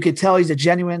 And you could tell he's a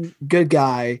genuine good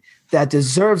guy that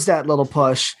deserves that little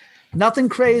push. Nothing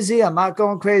crazy. I'm not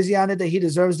going crazy on it that he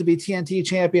deserves to be TNT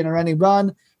champion or any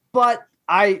run, but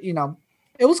it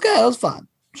was good. It was fun.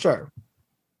 Sure.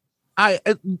 I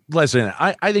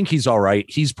think he's all right.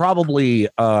 He's probably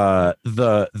I was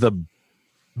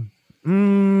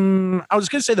going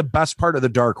to say the best part of the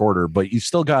Dark Order, but you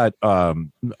still got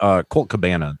Colt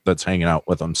Cabana that's hanging out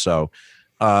with him. So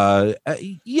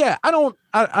yeah, I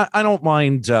don't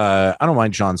mind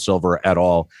John Silver at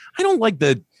all. I don't like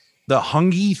the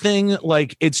hungy thing.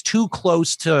 Like it's too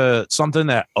close to something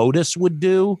that Otis would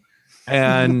do.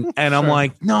 And I'm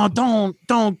like, no, don't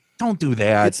do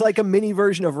that. It's like a mini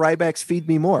version of Ryback's Feed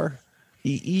Me More.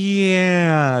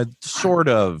 Yeah, sort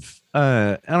of.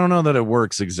 I don't know that it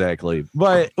works exactly,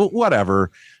 but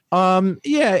whatever.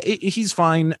 Yeah, he's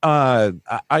fine. I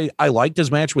liked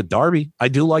his match with Darby. I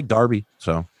do like Darby.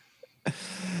 So do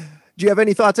you have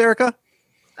any thoughts, Erica?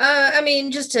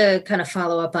 Just to kind of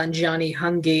follow up on Johnny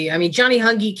Hungy. Johnny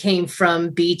Hungy came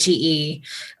from BTE.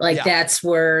 That's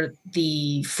where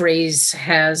the phrase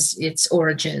has its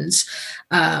origins.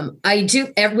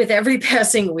 With every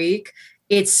passing week,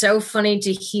 it's so funny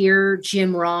to hear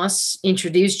Jim Ross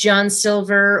introduce John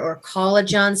Silver or call a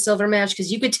John Silver match,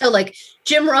 because you could tell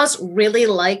Jim Ross really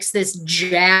likes this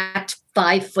jacked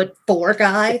 5'4"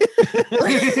 guy.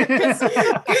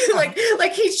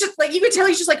 He's just you could tell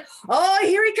he's just oh,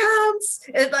 here he comes.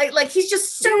 And he's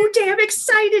just so damn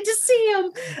excited to see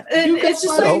him. And it's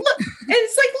just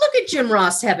look at Jim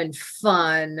Ross having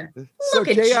fun. Look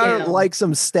at JR Jim. likes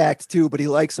him stacked too, but he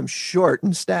likes him short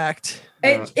and stacked.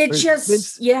 Vince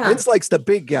likes the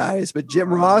big guys, but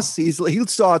Jim Ross, he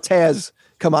saw Taz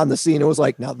come on the scene and was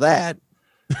like, now that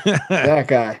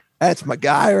guy. That's my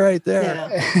guy right there.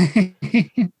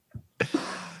 Yeah.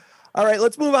 All right,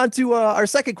 let's move on to our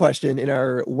second question in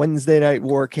our Wednesday Night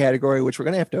War category, which we're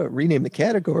going to have to rename the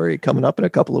category coming up in a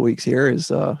couple of weeks here as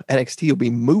NXT will be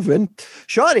moving.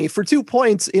 Shawnee, for 2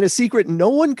 points in a secret no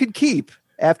one could keep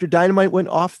after Dynamite went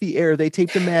off the air, they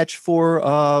taped a match for,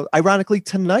 ironically,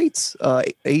 tonight's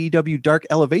AEW Dark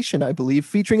Elevation, I believe,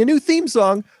 featuring a new theme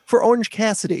song for Orange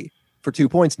Cassidy. For 2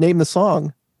 points, name the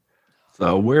song.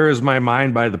 Where Is My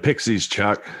Mind by the Pixies,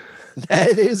 Chuck.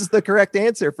 That is the correct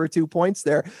answer for 2 points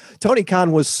there. Tony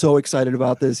Khan was so excited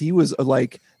about this. He was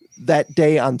that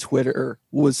day on Twitter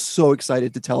was so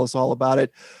excited to tell us all about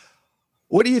it.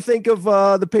 What do you think of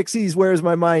the Pixies' Where's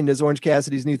My Mind as Orange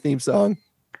Cassidy's new theme song?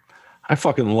 I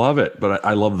fucking love it, but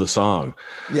I love the song.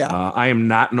 Yeah. I am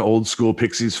not an old school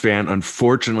Pixies fan.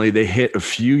 Unfortunately, they hit a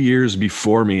few years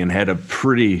before me and had a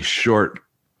pretty short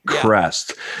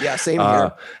crest. Yeah, same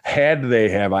here. Had they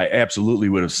have, I absolutely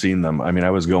would have seen them.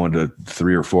 I was going to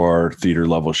 3 or 4 theater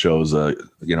level shows, a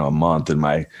month in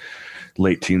my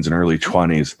late teens and early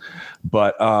 20s.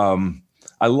 But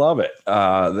I love it.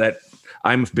 That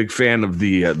I'm a big fan of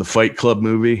the Fight Club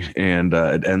movie, and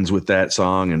it ends with that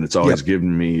song, and it's always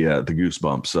given me the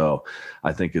goosebumps. So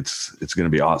I think it's going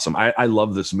to be awesome. I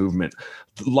love this movement.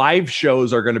 Live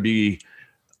shows are going to be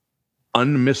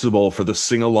unmissable for the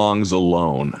sing-alongs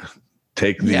alone.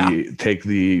 Take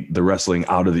the wrestling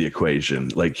out of the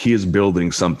equation. He is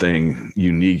building something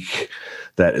unique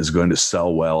that is going to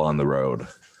sell well on the road.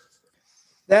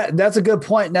 That's a good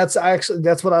point. And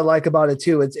that's what I like about it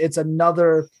too. It's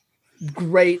another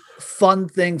great fun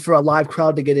thing for a live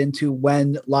crowd to get into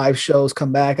when live shows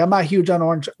come back. I'm not huge on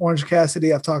Orange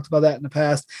Cassidy. I've talked about that in the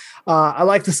past. I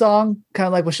like the song, kind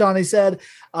of like what Shawnee said,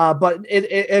 but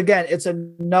it's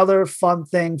another fun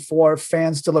thing for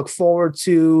fans to look forward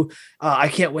to. I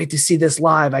can't wait to see this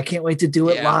live. I can't wait to do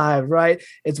it live, right?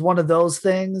 It's one of those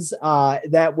things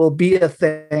that will be a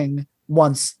thing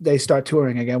once they start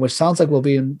touring again, which sounds like we'll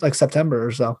be in September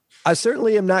or so. I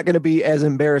certainly am not going to be as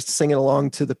embarrassed singing along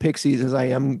to the Pixies as I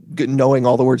am knowing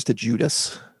all the words to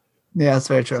Judas. Yeah, that's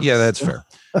very true. Yeah, that's fair.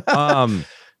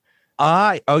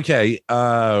 I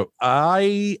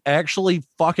actually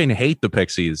fucking hate the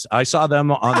Pixies. I saw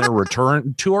them on their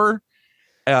return tour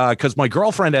because my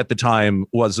girlfriend at the time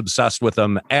was obsessed with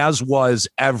them, as was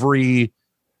every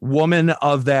woman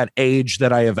of that age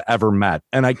that I have ever met.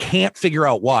 And I can't figure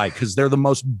out why, because they're the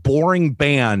most boring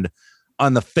band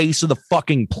on the face of the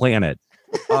fucking planet.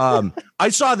 I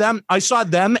saw them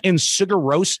in Sigur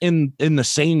Rós in the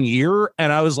same year,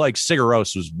 and I was like, Sigur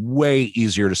Rós was way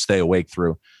easier to stay awake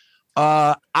through.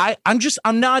 I'm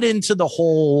not into the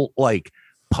whole like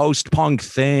post-punk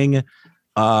thing.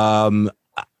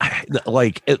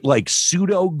 Like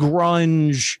pseudo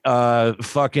grunge,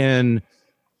 fucking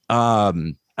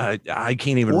I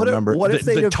can't even remember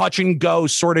the touch and go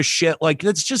sort of shit. Like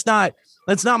that's not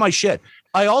my shit.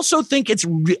 I also think it's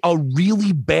a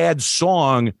really bad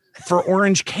song for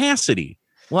Orange Cassidy.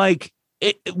 Like,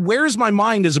 Where's My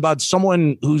Mind is about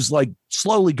someone who's like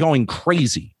slowly going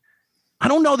crazy. I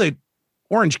don't know that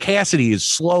Orange Cassidy is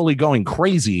slowly going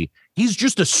crazy. He's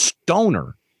just a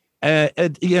stoner. I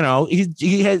don't know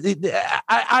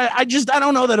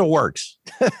that it works.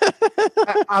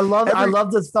 I love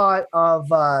the thought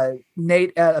of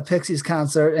Nate at a Pixies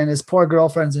concert and his poor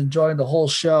girlfriend's enjoying the whole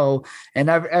show, and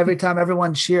every time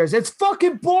everyone cheers, it's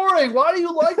fucking boring. Why do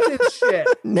you like this shit?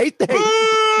 Nate,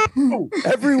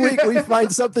 every week we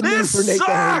find something new for Nate.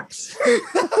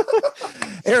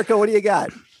 Erica, what do you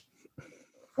got?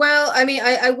 Well, I mean,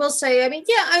 I will say,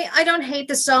 I don't hate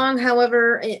the song.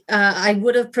 However, I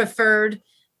would have preferred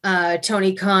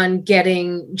Tony Khan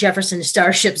getting Jefferson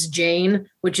Starship's Jane,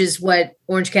 which is what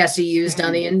Orange Cassidy used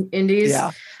on the Indies,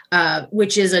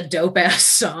 which is a dope ass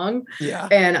song. Yeah.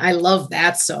 And I love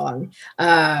that song.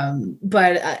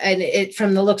 But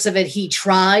from the looks of it, he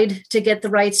tried to get the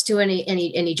rights to it and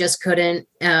he just couldn't.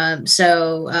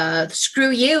 So screw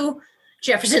you,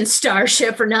 Jefferson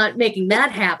Starship, for not making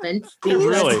that happen.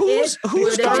 Really? Who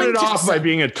started off by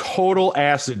being a total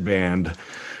acid band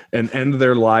and end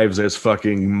their lives as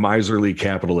fucking miserly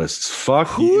capitalists? Fuck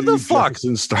who you, the fuck?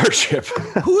 Jefferson Starship.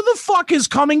 Who the fuck is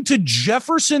coming to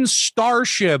Jefferson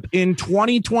Starship in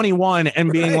 2021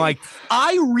 and being like,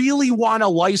 I really want to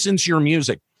license your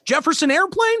music? Jefferson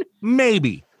Airplane?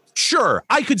 Maybe. Sure,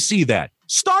 I could see that.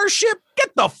 Starship?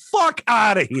 Get the fuck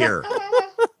out of here.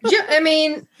 Yeah, I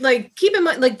mean, like, keep in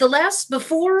mind, like,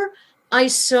 before I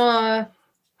saw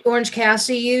Orange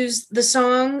Cassidy use the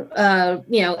song,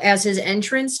 as his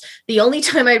entrance, the only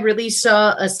time I really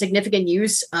saw a significant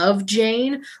use of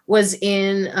Jane was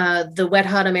in the Wet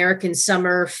Hot American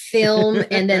Summer film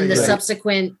and then the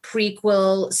subsequent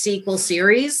sequel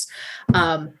series.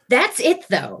 That's it,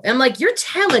 though. I'm like, you're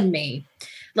telling me,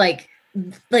 like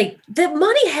the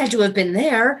money had to have been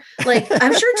there. Like,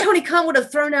 I'm sure Tony Khan would have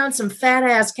thrown out some fat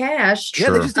ass cash.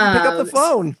 Yeah, they just didn't pick up the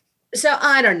phone. So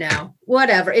I don't know.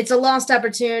 Whatever. It's a lost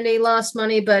opportunity, lost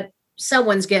money, but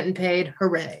someone's getting paid.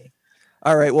 Hooray.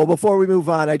 All right. Well, before we move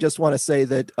on, I just want to say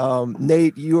that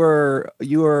Nate, you are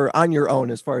on your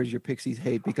own as far as your Pixies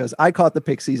hate, because I caught the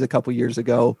Pixies a couple years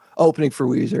ago opening for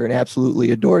Weezer and absolutely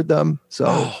adored them. So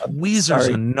Weezer's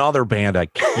another band I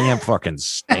can't fucking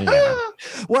stand.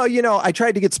 Well, I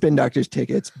tried to get Spin Doctors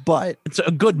tickets, but it's a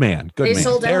good man. Good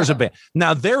man. There's a band.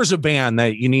 Now there's a band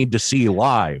that you need to see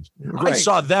live. Right. I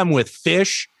saw them with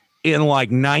Fish in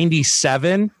like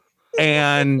 97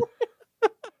 and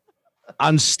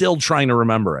I'm still trying to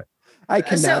remember it. I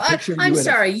cannot picture you. I'm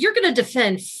sorry. You're going to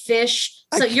defend Fish.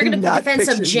 So you're going to defend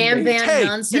some jam band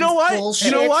nonsense. You know what?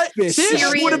 Bullshit. You know what?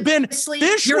 Fish would have been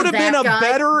a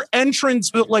better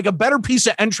entrance, like a better piece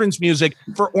of entrance music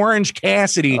for Orange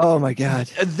Cassidy. Oh my God.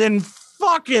 Than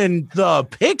fucking the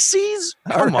Pixies.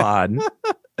 Come on.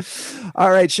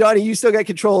 All right, Shawnee, you still got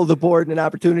control of the board and an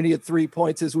opportunity at 3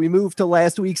 points as we move to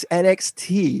last week's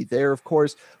NXT. They're, of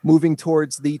course, moving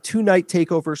towards the 2-night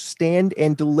takeover Stand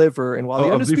and Deliver. And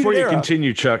while before you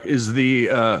continue, Chuck, is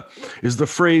the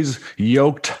phrase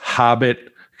 "yoked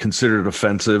hobbit" considered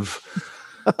offensive?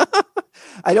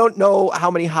 I don't know how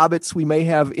many hobbits we may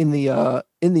have in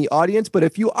the audience, but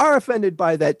if you are offended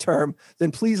by that term,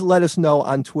 then please let us know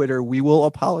on Twitter. We will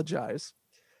apologize.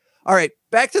 All right,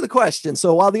 back to the question.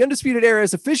 So while the Undisputed Era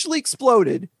has officially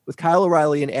exploded with Kyle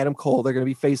O'Reilly and Adam Cole, they're going to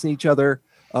be facing each other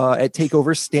at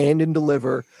TakeOver Stand and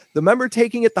Deliver. The member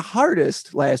taking it the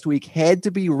hardest last week had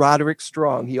to be Roderick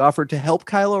Strong. He offered to help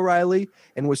Kyle O'Reilly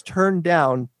and was turned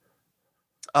down.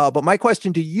 But my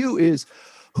question to you is,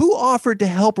 who offered to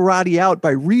help Roddy out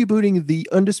by rebooting the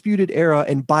Undisputed Era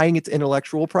and buying its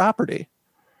intellectual property?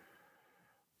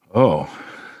 Oh,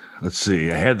 let's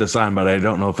see. I had this on, but I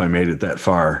don't know if I made it that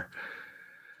far.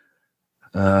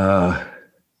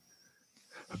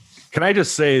 Can I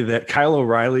just say that Kyle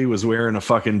O'Reilly was wearing a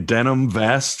fucking denim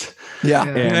vest? Yeah.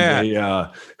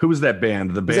 And who was that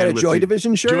band? The band Is that a with Joy the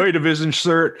Division shirt? Joy Division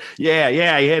shirt. Yeah.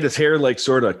 He had his hair like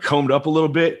sort of combed up a little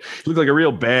bit. He looked like a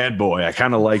real bad boy. I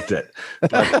kind of liked it.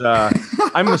 But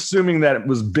I'm assuming that it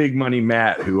was Big Money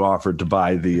Matt who offered to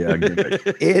buy the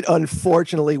gimmick. It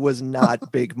unfortunately was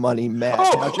not Big Money Matt.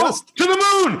 Now, To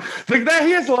the moon! Like that,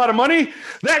 he has a lot of money.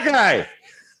 That guy.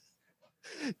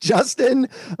 Justin,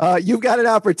 you've got an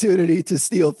opportunity to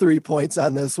steal 3 points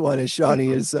on this one as Shawnee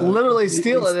is literally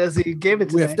steal it as he gave it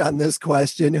to me. whiffed on this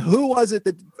question. Who was it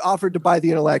that offered to buy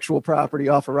the intellectual property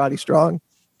off of Roddy Strong?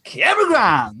 Cameron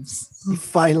Grimes. He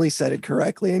finally said it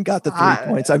correctly and got the 3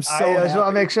 points. I'm so I just want to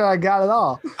happy. make sure I got it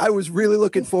all. I was really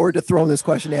looking forward to throwing this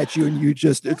question at you, and you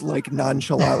just like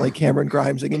nonchalantly Cameron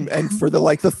Grimes, and for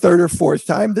the third or fourth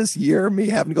time this year, me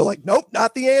having to go like, nope,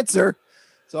 not the answer.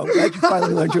 So I'm glad you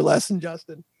finally learned your lesson,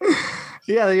 Justin.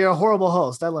 Yeah, you're a horrible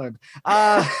host. I learned.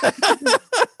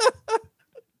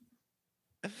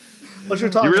 What you're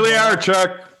talking You really about? are,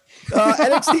 Chuck.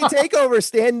 NXT Takeover,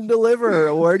 Stand and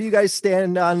Deliver. Where do you guys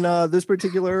stand on this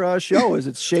particular show as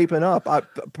it's shaping up? I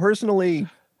personally,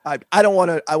 I don't want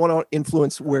to. I want to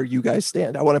influence where you guys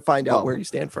stand. I want to find out where you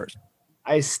stand first.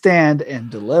 I stand and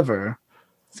deliver.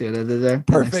 See what I did there?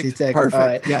 Perfect. NXT Takeover. Perfect. All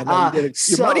right. Yeah, no, you did it.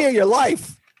 Your so- money and your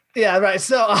life. Yeah, right.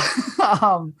 So,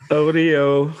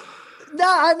 Odio. no,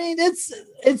 I mean it's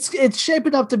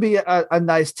shaping up to be a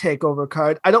nice takeover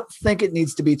card. I don't think it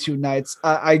needs to be 2 nights.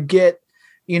 I get,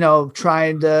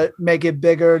 trying to make it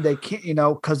bigger. They can't,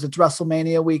 because it's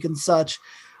WrestleMania week and such.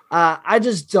 I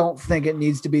just don't think it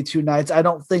needs to be 2 nights. I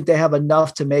don't think they have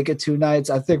enough to make it 2 nights.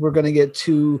 I think we're going to get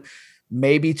 2,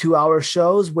 maybe 2-hour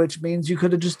shows, which means you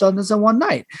could have just done this in one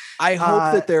night. I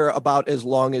hope that they're about as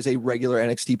long as a regular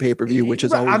NXT pay-per-view, which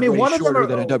is always way one of them shorter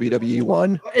than a WWE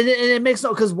one. And it makes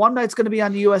no, because one night's going to be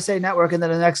on the USA Network and then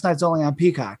the next night's only on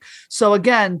Peacock. So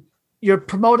again, you're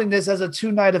promoting this as a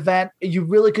 2-night event. You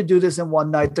really could do this in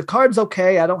one night. The card's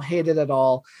okay. I don't hate it at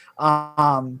all.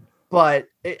 But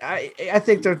I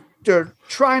think they're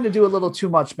trying to do a little too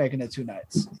much making it 2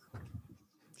 nights.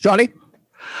 Johnny?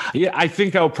 Yeah, I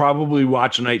think I'll probably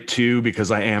watch night 2 because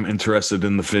I am interested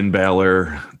in the Finn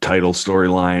Balor title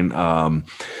storyline.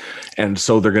 And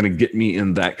so they're going to get me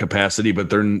in that capacity,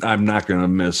 but I'm not going to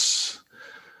miss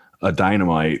a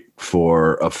Dynamite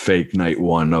for a fake night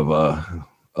 1 of a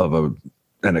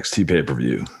NXT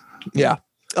pay-per-view. Yeah.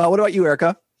 What about you,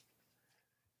 Erica?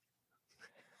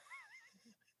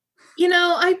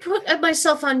 I put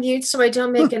myself on mute so I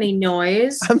don't make any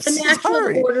noise. I'm The natural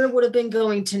sorry. order would have been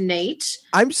going to Nate.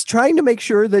 I'm just trying to make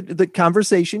sure that the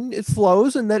conversation it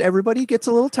flows and that everybody gets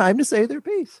a little time to say their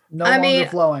piece. No I longer mean,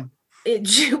 flowing.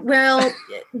 Well,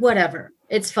 whatever.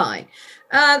 It's fine.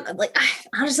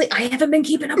 Honestly, I haven't been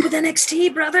keeping up with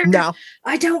NXT, brother. No,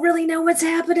 I don't really know what's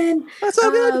happening. that's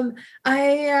all good.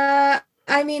 I'm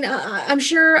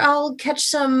sure I'll catch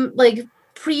some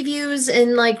previews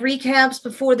and recaps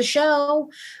before the show.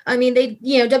 I mean,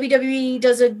 WWE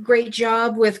does a great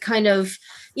job with kind of,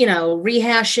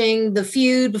 rehashing the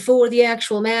feud before the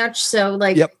actual match. So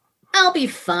Yep. I'll be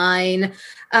fine.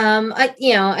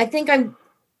 I think I'm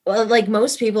like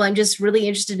most people, I'm just really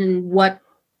interested in what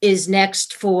is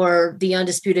next for the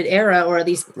Undisputed Era, or at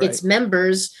least its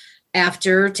members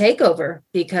after TakeOver,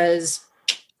 because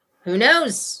who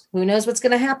knows? Who knows what's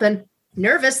going to happen?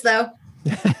 Nervous though.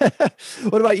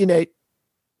 What about you, Nate?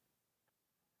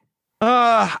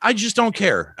 I just don't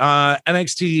care.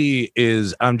 NXT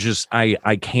is,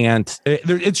 I can't,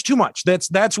 it's too much.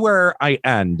 That's where I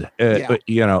end.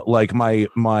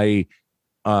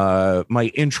 My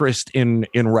interest in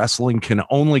wrestling can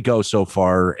only go so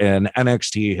far, and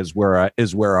NXT is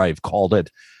where I've called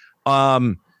it.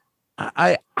 I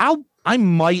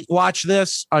might watch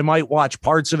this. I might watch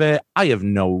parts of it. I have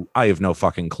no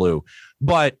fucking clue.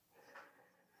 But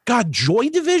God, Joy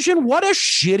Division, what a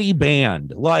shitty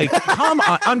band. Come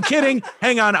on. I'm kidding.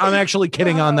 Hang on. I'm actually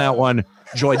kidding on that one.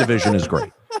 Joy Division is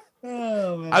great.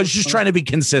 Oh, man. I was just trying to be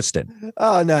consistent.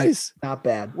 Oh, nice. Not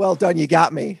bad. Well done. You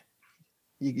got me.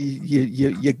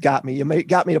 You got me. You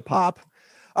got me to pop.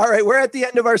 All right. We're at the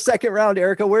end of our second round,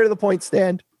 Erica. Where do the points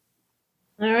stand?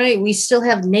 All right, we still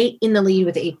have Nate in the lead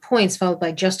with 8 points, followed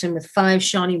by Justin with 5,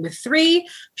 Shawnee with 3.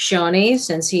 Shawnee,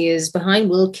 since he is behind,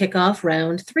 will kick off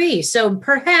round 3. So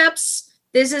perhaps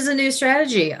this is a new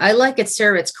strategy. I like it,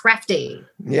 sir. It's crafty.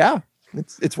 Yeah,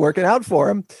 it's working out for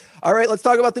him. All right, let's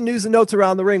talk about the news and notes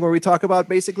around the ring, where we talk about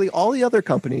basically all the other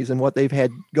companies and what they've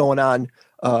had going on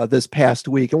this past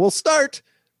week. And we'll start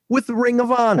with Ring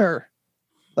of Honor.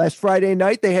 Last Friday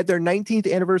night, they had their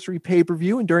 19th anniversary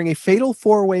pay-per-view, and during a fatal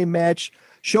 4-way match,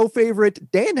 Show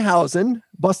favorite Danhausen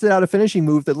busted out a finishing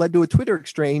move that led to a Twitter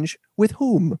exchange with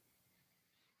whom?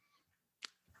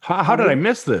 How did I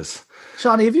miss this?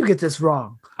 Shawnee, if you get this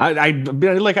wrong. I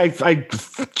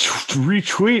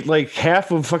retweet like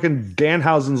half of fucking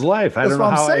Danhausen's life. I That's don't know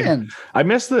what how I'm saying. I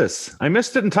missed this. I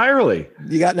missed it entirely.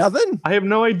 You got nothing? I have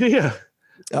no idea.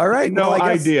 All right. No well,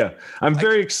 I guess- idea. I'm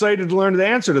very excited to learn the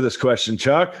answer to this question,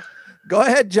 Chuck. Go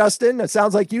ahead, Justin. It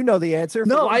sounds like you know the answer.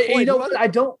 No, For one point. you know what? I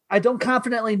don't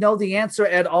confidently know the answer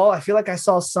at all. I feel like I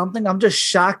saw something. I'm just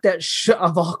shocked that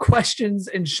of all questions,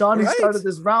 and Shawnee Right. started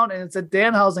this round, and it's a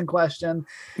Danhausen question.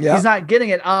 Yeah. He's not getting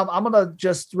it. I'm gonna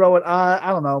just throw it. I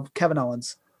don't know, Kevin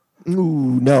Owens.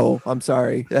 Ooh, no, I'm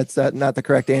sorry. That's not the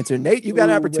correct answer. Nate, you got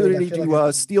an Ooh, opportunity wait, I feel to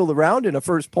like steal the round in a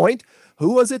first point.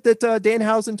 Who was it that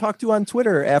Danhausen talked to on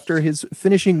Twitter after his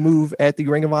finishing move at the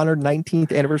Ring of Honor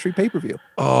 19th anniversary pay-per-view?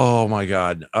 Oh my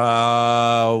God.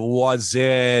 Was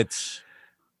it?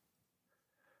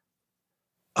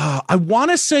 I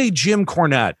want to say Jim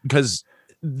Cornette because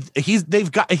he's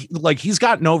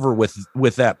gotten over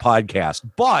with that podcast,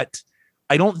 but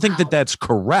I don't think that that's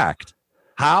correct.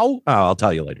 How? Oh, I'll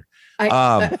tell you later.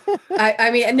 I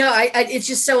mean, no, it's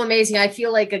just so amazing. I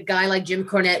feel like a guy like Jim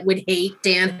Cornette would hate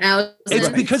Danhausen. It's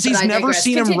because he's never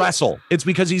seen him wrestle. It's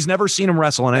because he's never seen him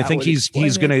wrestle, and I think he's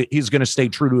gonna stay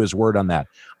true to his word on that.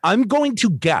 I'm going to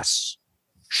guess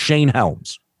Shane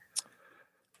Helms.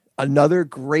 Another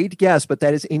great guess, but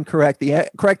that is incorrect. The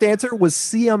correct answer was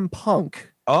CM Punk.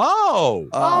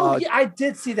 Oh, yeah, I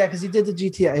did see that because he did the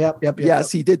GTA. Yep.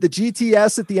 Yes, he did the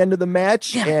GTS at the end of the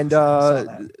match and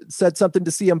said something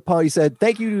to CM Punk. He said,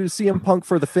 "Thank you to CM Punk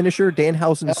for the finisher.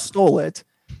 Danhausen stole it."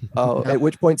 At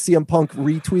which point CM Punk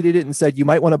retweeted it and said, "You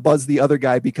might want to buzz the other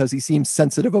guy because he seems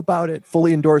sensitive about it.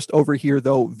 Fully endorsed over here,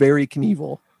 though, very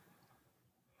Knievel."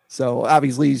 So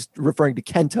obviously he's referring to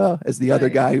Kenta as the other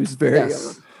guy who's very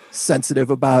sensitive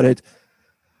about it.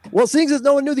 Well, seeing as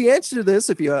no one knew the answer to this,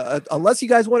 if you unless you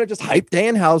guys want to just hype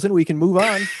Danhausen, we can move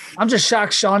on. I'm just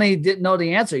shocked Shawnee didn't know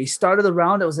the answer. He started the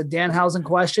round. It was a Danhausen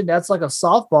question. That's like a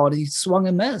softball. And he swung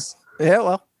and missed. Yeah,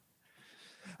 well.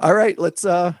 All right, let's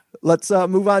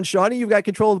move on. Shawnee, you've got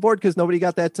control of the board because nobody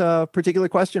got that particular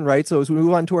question right. So as we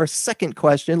move on to our second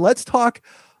question, let's talk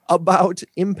about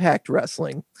Impact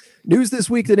Wrestling. News this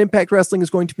week that Impact Wrestling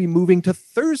is going to be moving to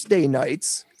Thursday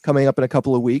nights coming up in a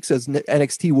couple of weeks, as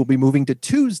NXT will be moving to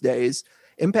Tuesdays.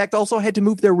 Impact also had to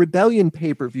move their Rebellion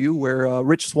pay-per-view where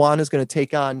Rich Swann is going to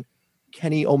take on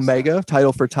Kenny Omega,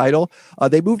 title for title.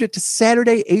 They moved it to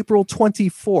Saturday, April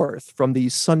 24th from the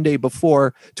Sunday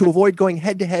before to avoid going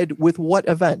head-to-head with what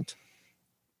event?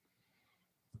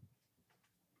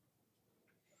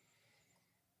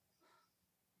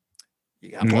 You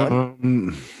got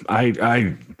one?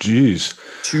 Geez.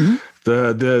 Two?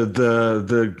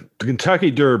 The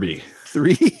Kentucky Derby.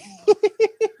 Three?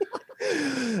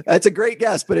 That's a great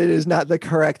guess, but it is not the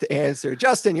correct answer.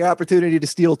 Justin, your opportunity to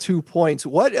steal 2 points.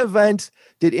 What event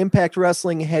did Impact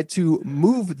Wrestling had to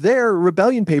move their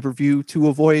Rebellion pay-per-view to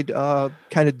avoid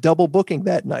kind of double booking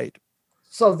that night?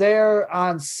 So they're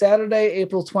on Saturday,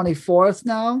 April 24th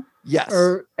now? Yes.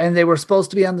 And they were supposed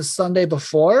to be on the Sunday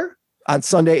before? On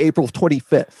Sunday, April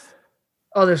 25th.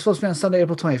 Oh, they're supposed to be on Sunday,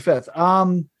 April 25th.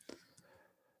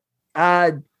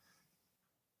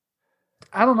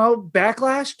 I don't know.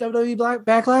 Backlash? WWE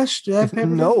Backlash? Do they have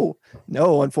pay-per-view?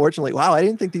 No, unfortunately. Wow, I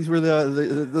didn't think these were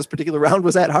this particular round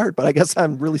was that hard, but I guess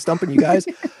I'm really stumping you guys.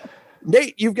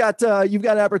 Nate, you've got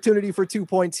an opportunity for 2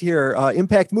 points here.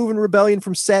 Impact moving Rebellion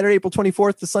from Saturday, April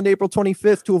 24th to Sunday, April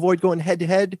 25th to avoid going head to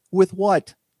head with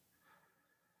what?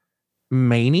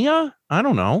 Mania? I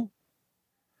don't know.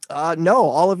 No,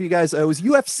 all of you guys. It was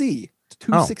UFC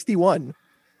 261.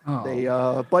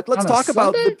 Oh. But let's talk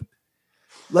about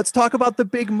the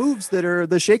big moves that are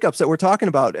the shakeups that we're talking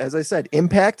about. As I said,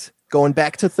 Impact going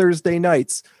back to Thursday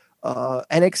nights.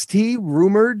 NXT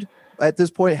rumored at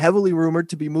this point, heavily rumored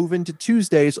to be moving to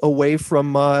Tuesdays away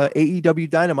from AEW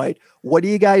Dynamite. What do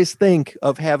you guys think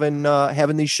of having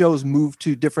these shows move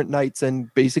to different nights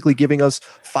and basically giving us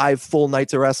 5 full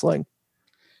nights of wrestling?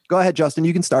 Go ahead, Justin.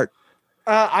 You can start.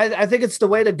 I think it's the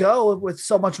way to go with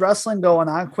so much wrestling going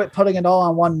on. Quit putting it all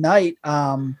on one night.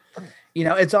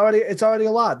 It's already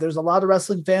a lot. There's a lot of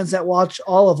wrestling fans that watch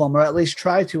all of them, or at least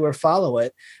try to, or follow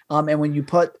it. And when you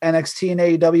put NXT and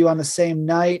AEW on the same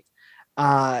night,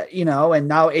 and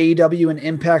now AEW and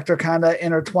Impact are kind of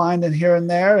intertwined in here and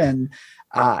there, and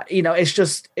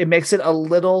it makes it a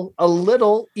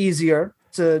little easier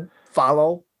to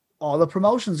follow all the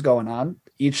promotions going on.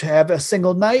 Each have a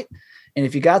single night. And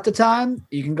if you got the time,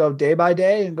 you can go day by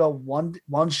day and go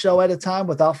one show at a time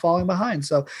without falling behind.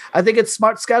 So I think it's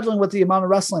smart scheduling with the amount of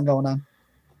wrestling going on.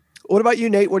 What about you,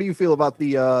 Nate? What do you feel about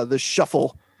the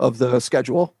shuffle of the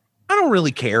schedule? I don't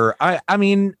really care. I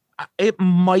mean, it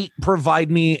might provide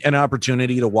me an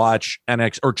opportunity to watch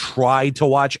NXT or try to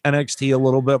watch NXT a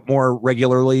little bit more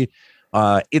regularly.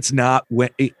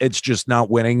 It's just not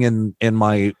winning in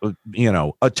my,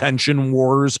 attention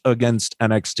wars against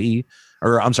NXT,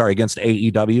 or I'm sorry, against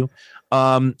AEW.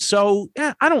 So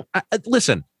yeah,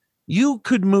 listen, you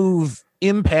could move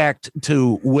Impact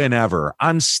to whenever.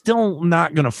 I'm still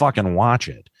not going to fucking watch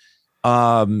it.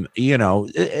 There's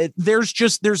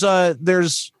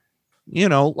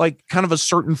like kind of a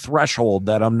certain threshold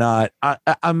that I'm not,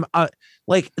 I'm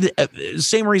like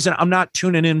same reason I'm not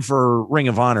tuning in for Ring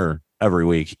of Honor every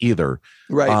week either.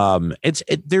 Right.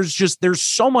 There's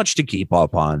so much to keep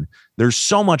up on. There's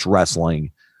so much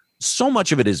wrestling. So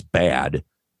much of it is bad.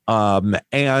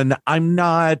 And I'm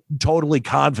not totally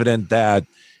confident that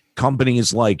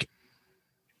companies like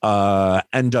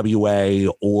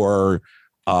NWA or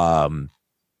who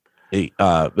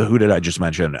did I just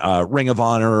mention? Ring of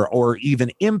Honor or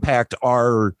even Impact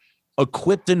are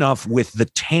equipped enough with the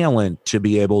talent to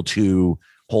be able to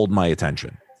hold my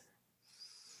attention.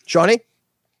 Shawnee?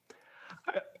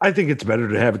 I think it's better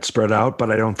to have it spread out,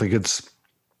 but I don't think it's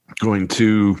going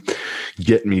to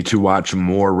get me to watch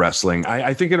more wrestling.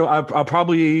 I think I'll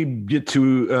probably get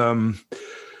to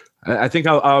I think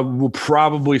I will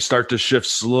probably start to shift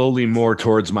slowly more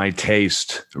towards my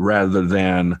taste rather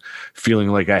than feeling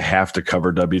like I have to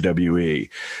cover WWE.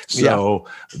 So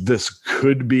This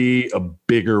could be a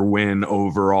bigger win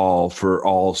overall for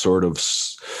all sort of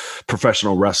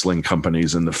professional wrestling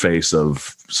companies in the face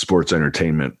of sports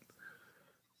entertainment.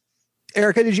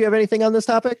 Erica, did you have anything on this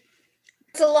topic?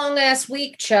 It's a long ass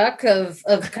week, Chuck, of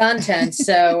content.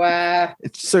 So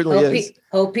it certainly is.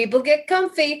 Hope people get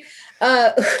comfy.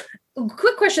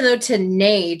 Quick question though to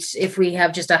Nate, if we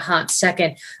have just a hot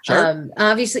second. Sure.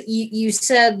 Obviously, you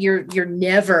said you're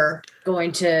never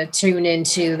going to tune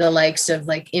into the likes of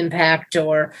like Impact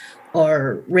or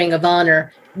Ring of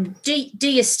Honor. Do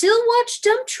you still watch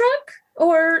Dump Truck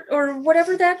or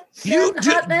whatever that?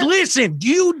 Listen,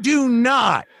 you do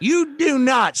not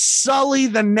sully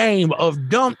the name of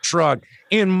Dump Truck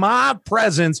in my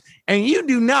presence, and you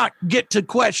do not get to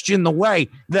question the way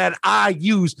that I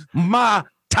use my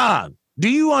time. Do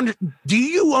you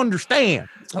understand?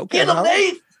 Okay.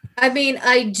 I mean,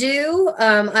 I do.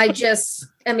 Come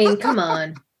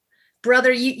on,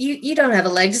 brother. You don't have a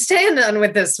leg to stand on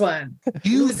with this one.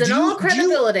 Losing all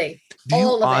credibility.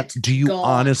 All of it. Do you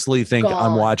honestly think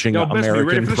I'm watching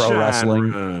American Pro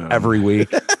Wrestling every week?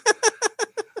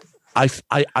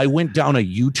 I went down a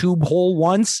YouTube hole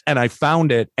once and I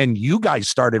found it, and you guys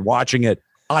started watching it.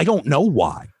 I don't know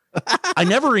why. I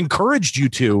never encouraged you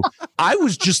to. I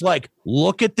was just like,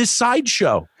 look at this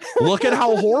sideshow. Look at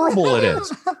how horrible it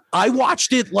is. I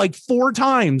watched it like 4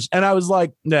 times and I was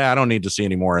like, nah, I don't need to see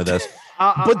any more of this.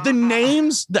 But the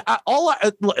names,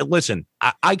 listen,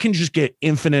 I can just get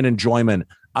infinite enjoyment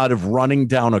out of running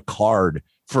down a card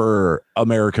for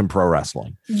American Pro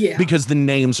Wrestling. Yeah. Because the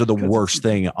names are the worst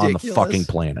thing on the fucking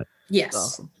planet. Yes.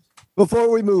 Awesome.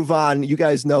 Before we move on, you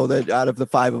guys know that out of the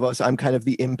 5 of us, I'm kind of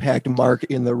the Impact mark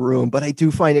in the room, but I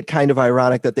do find it kind of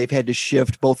ironic that they've had to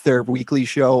shift both their weekly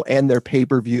show and their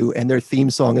pay-per-view, and their theme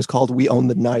song is called We Own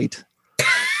the Night.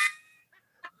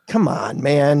 Come on,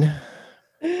 man.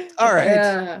 All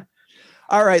right.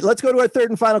 All right, let's go to our third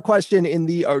and final question in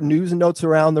the news and notes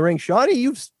around the ring. Shawnee,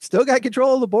 you've still got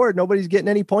control of the board. Nobody's getting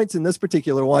any points in this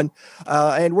particular one.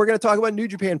 And we're going to talk about New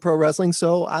Japan Pro Wrestling,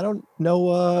 so I don't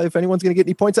know if anyone's going to get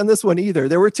any points on this one either.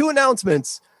 There were 2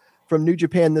 announcements from New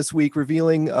Japan this week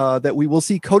revealing that we will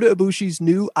see Kota Ibushi's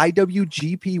new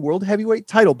IWGP World Heavyweight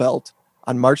title belt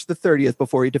on March the 30th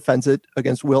before he defends it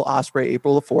against Will Ospreay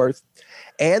April the 4th.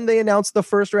 And they announced the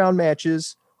first round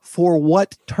matches for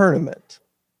what tournament?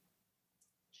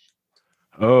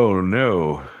 Oh,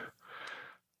 no.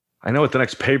 I know what the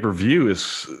next pay-per-view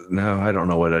is. No, I don't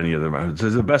know what any of them are. Is it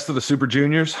the Best of the Super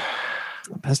Juniors?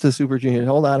 Best of the Super Juniors.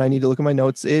 Hold on. I need to look at my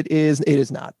notes. It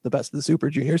is not the Best of the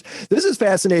Super Juniors. This is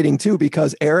fascinating, too,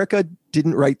 because Erica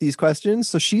didn't write these questions,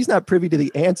 so she's not privy to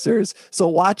the answers. So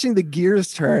watching the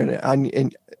gears turn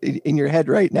in your head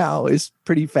right now is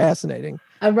pretty fascinating.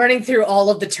 I'm running through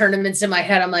all of the tournaments in my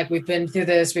head. I'm like, we've been through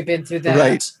this. We've been through that.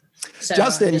 Right. So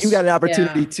Justin, you got an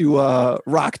opportunity to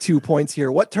rock 2 points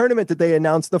here. What tournament did they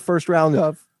announce the first round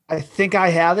of? I think I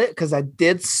have it because I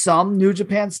did some New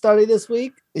Japan study this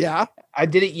week. Yeah. I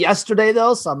did it yesterday,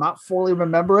 though, so I'm not fully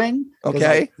remembering.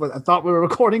 Okay. I thought we were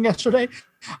recording yesterday.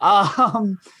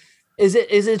 Is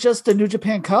it just the New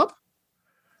Japan Cup?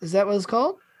 Is that what it's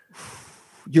called?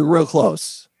 You're real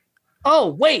close.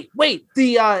 Oh, wait.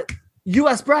 The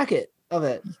U.S. bracket of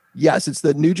it. Yes, it's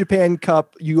the New Japan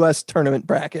Cup U.S. tournament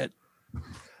bracket.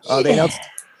 They announced.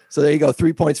 So there you go.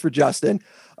 3 points for Justin.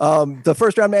 The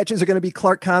first round matches are going to be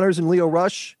Clark Connors and Leo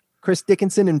Rush, Chris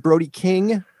Dickinson and Brody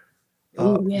King,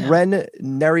 Ren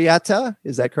Narita.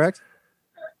 Is that correct?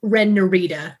 Ren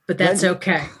Narita, but that's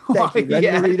okay. Thank you.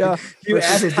 Ren Narita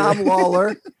versus Tom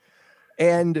Lawler.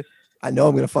 And I know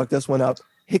I'm going to fuck this one up.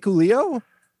 Hikuleo?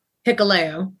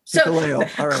 Hikuleo. So All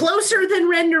right. Closer than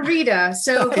Ren Narita.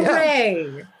 So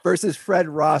hooray. Versus Fred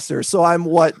Rosser. So I'm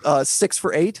 6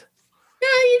 for 8? Yeah,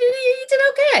 you did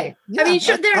okay. Yeah, I mean,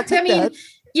 that.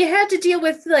 You had to deal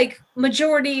with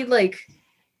majority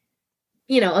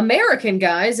American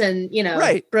guys and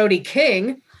right. Brody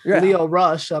King. Yeah. Leo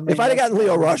Rush. I mean, if I'd have gotten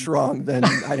Leo Rush wrong, then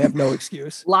I'd have no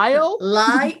excuse. Lyle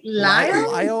Lyle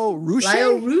Rush.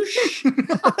 Lyle Rush.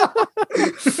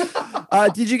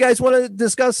 Did you guys want to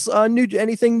discuss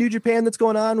anything New Japan that's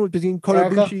going on between Kota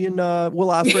Ibushi and Will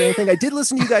Ospreay? Anything? I did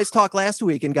listen to you guys talk last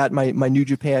week and got my New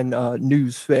Japan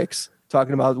news fix,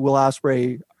 talking about Will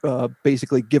Ospreay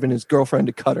basically giving his girlfriend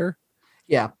a cutter.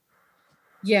 Yeah.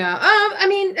 Yeah. I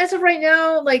mean, as of right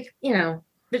now,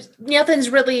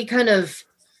 nothing's really kind of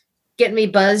getting me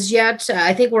buzzed yet.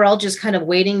 I think we're all just kind of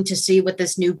waiting to see what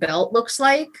this new belt looks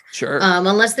like. Sure.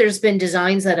 Unless there's been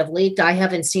designs that have leaked. I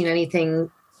haven't seen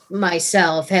anything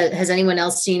myself. Has anyone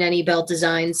else seen any belt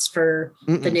designs for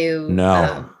the new?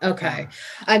 No. Okay.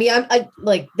 I mean, I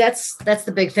that's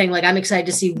the big thing. I'm excited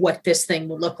to see what this thing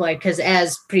will look like, because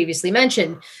as previously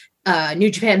mentioned, New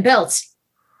Japan belts,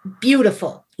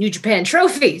 beautiful. New Japan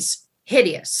trophies,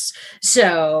 hideous.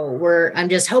 So I'm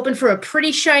just hoping for a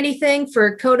pretty shiny thing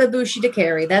for Kota Ibushi to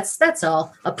carry. That's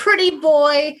all. A pretty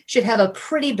boy should have a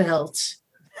pretty belt.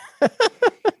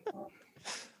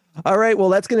 All right. Well,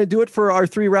 that's going to do it for our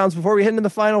 3 rounds. Before we head into the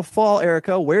final fall,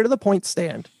 Erica, where do the points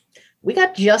stand? We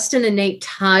got Justin and Nate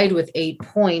tied with 8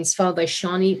 points, followed by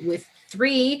Shawnee with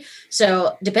 3.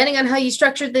 So depending on how you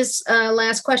structured this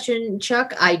last question,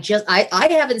 Chuck, I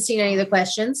haven't seen any of the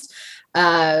questions.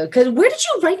 Because where did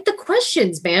you write the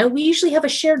questions, man? We usually have a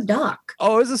shared doc.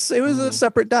 Oh, it was a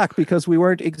separate doc because we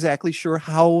weren't exactly sure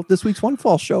how this week's One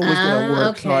Fall show was going to work.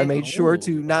 Okay. So I made sure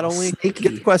to not only get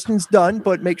the questions done,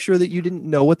 but make sure that you didn't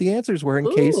know what the answers were in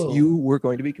case you were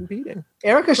going to be competing.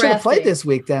 Erica should have played this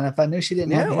week then if I knew she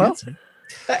didn't have the answer.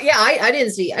 I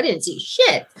didn't see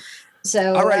shit.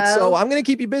 So all right, so I'm going to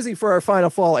keep you busy for our final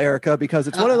fall, Erica, because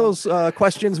it's one of those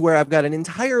questions where I've got an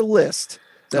entire list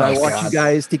that I want you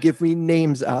guys to give me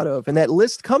names out of. And that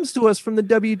list comes to us from the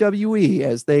WWE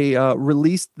as they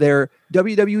released their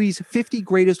WWE's 50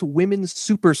 Greatest Women's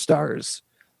Superstars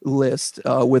list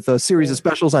with a series of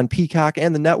specials on Peacock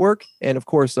and the network. And of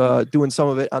course, doing some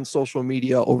of it on social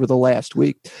media over the last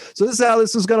week. So this is how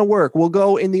this is going to work. We'll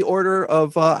go in the order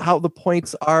of how the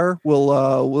points are. We'll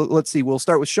let's see. We'll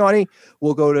start with Shawnee.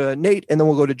 We'll go to Nate, and then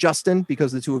we'll go to Justin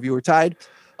because the two of you are tied.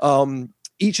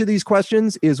 Each of these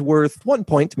questions is worth 1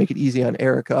 point to make it easy on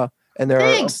Erica. And there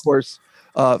are, of course,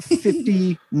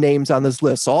 50 names on this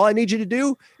list. So all I need you to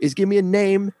do is give me a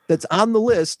name that's on the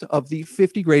list of the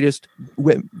 50 greatest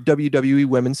WWE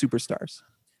women superstars.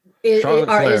 Is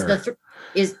the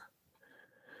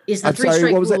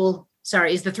 3-strike rule?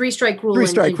 Sorry, is the 3-strike rule?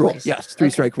 3-strike rule. Yes,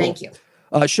 3-strike rule. Thank you.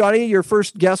 Shawnee, your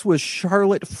first guess was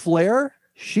Charlotte Flair.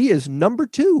 She is number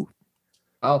 2.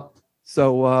 Oh.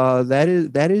 So that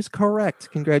is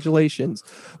correct. Congratulations.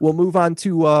 We'll move on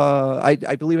to I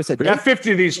believe I said we got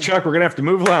 50 of these, Chuck. We're gonna have to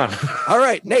move on. All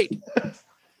right, Nate.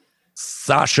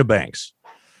 Sasha Banks.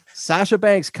 Sasha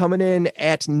Banks coming in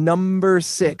at number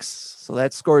 6. So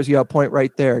that scores you a point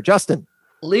right there. Justin.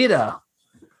 Lita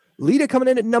coming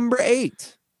in at number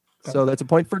 8. So that's a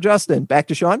point for Justin. Back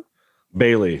to Sean.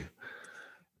 Bailey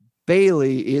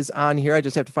is on here. I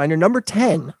just have to find her. Number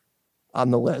 10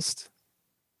 on the list.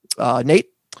 Nate.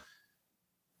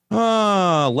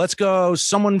 Let's go.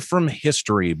 Someone from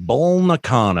history. Bull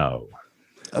Nakano.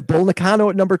 Bull Nakano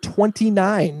at number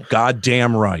 29.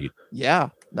 Goddamn right. Yeah.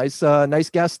 Nice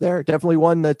guess there. Definitely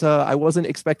one that I wasn't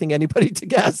expecting anybody to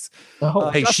guess.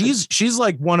 Hey, Justin. she's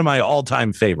like one of my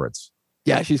all-time favorites.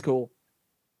 Yeah, she's cool.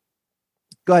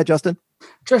 Go ahead, Justin.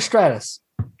 Trish Stratus.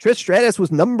 Trish Stratus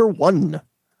was number 1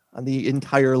 on the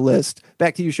entire list.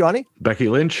 Back to you, Shawnee. Becky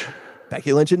Lynch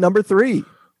at number 3.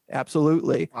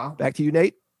 Absolutely. Wow. Back to you,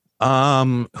 Nate.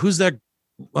 Who's that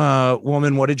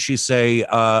woman? What did she say?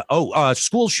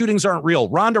 School shootings aren't real.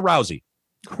 Ronda Rousey.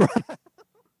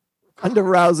 Ronda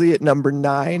Rousey at number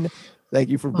 9. Thank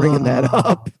you for bringing that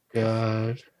up.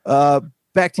 God.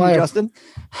 Back to you, Justin.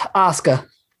 Asuka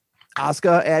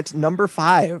at number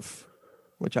 5,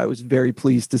 which I was very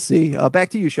pleased to see.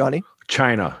 Back to you, Shawnee.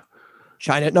 China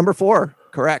at number 4.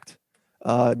 Correct.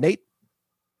 Nate.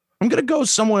 I'm gonna go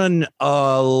someone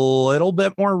a little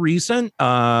bit more recent.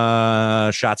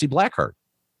 Shotzi Blackheart.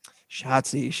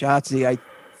 Shotzi. I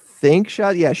think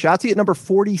Shotzi at number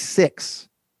 46.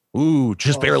 Ooh,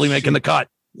 just barely making the cut.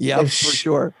 Yeah, for If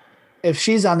sure. If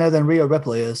she's on there, then Rhea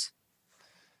Ripley is.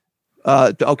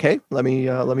 Okay, let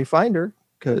me find her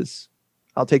because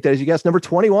I'll take that as you guess. Number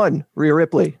 21, Rhea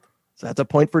Ripley. So that's a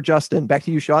point for Justin. Back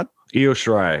to you, Sean. Io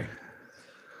Shirai.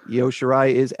 Io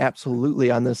Shirai is absolutely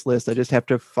on this list. I just have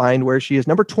to find where she is.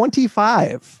 Number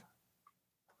 25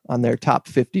 on their top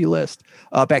 50 list.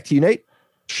 Back to you, Nate.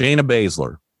 Shayna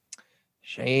Baszler.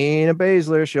 Shayna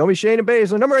Baszler. Show me Shayna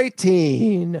Baszler. Number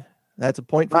 18. That's a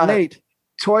point for Nate.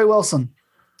 Tori Wilson.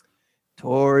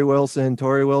 Tori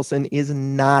Wilson is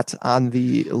not on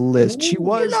the list. She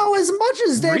was. You know, as much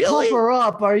as they Really? pump her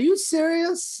up, are you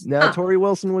serious? No, Tori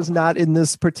Wilson was not in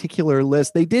this particular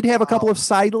list. They did have a couple of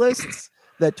side lists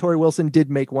that Tori Wilson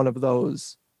did make one of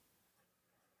those.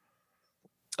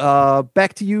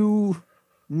 Back to you,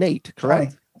 Nate,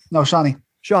 correct? No, Shawnee.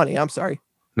 Shawnee, I'm sorry.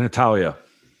 Natalia.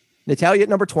 Natalia at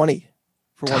number 20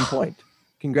 for 1 point.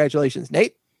 Congratulations,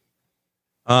 Nate.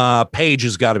 Paige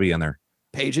has got to be in there.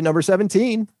 Paige at number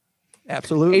 17.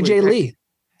 Absolutely. AJ Lee.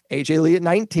 AJ Lee at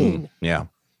 19. Yeah.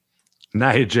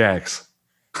 Nia Jax.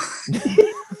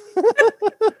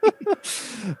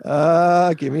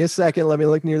 Give me a second. Let me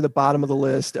look near the bottom of the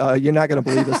list. You're not going to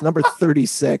believe this. Number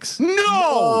 36. No.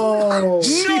 Oh,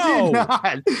 she did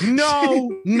not.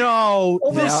 No.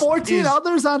 Over This 14 is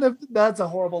others on the. That's a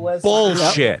horrible list.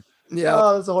 bullshit. Yeah.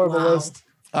 Oh, that's a horrible Wow. list.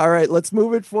 All right. Let's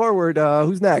move it forward.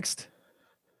 Who's next?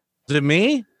 Is it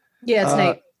me? Yeah, it's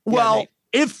Nate. Well, Nate.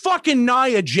 if fucking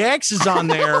Nia Jax is on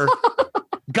there,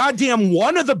 goddamn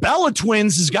one of the Bella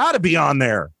twins has got to be on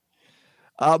there.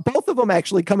 Both of them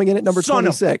actually coming in at number Son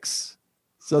of- 26.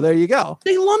 So there you go.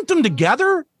 They lumped them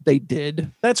together. They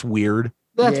did. That's weird.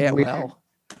 That's yeah, weird. well.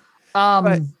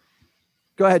 Right.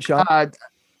 Go ahead, Sean. I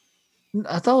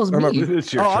thought it was me.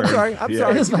 It's your I'm turn. sorry. I'm Yeah.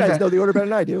 sorry. It's You my guys turn. know the order better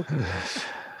than I do.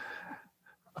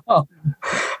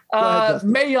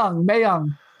 Justin. May Young. May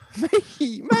Young.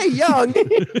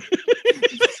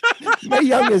 May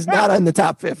Young is not on the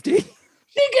top 50.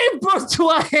 She gave birth to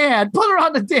a hand. Put her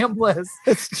on the damn list.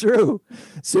 It's true.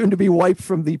 Soon to be wiped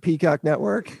from the Peacock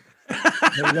Network.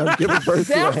 May Young giving birth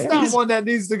to a That's hand. not one that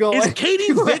needs to go. Is in.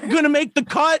 Katie Vick going to make the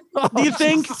cut? Do you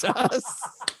think? Jesus.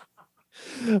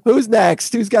 Who's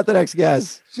next? Who's got the next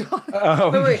guess?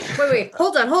 Wait.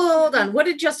 Hold on. What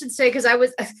did Justin say? Because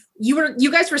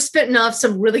you guys were spitting off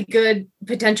some really good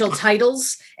potential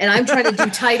titles, and I'm trying to do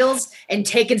titles and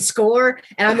taking score,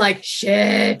 and I'm like,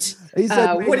 shit. He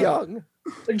said May what- Young.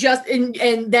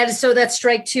 And that is so that's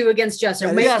strike 2 against Justin.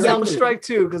 That May is Yes, Young. that was strike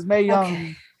 2 because May Young.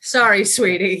 Okay. Sorry,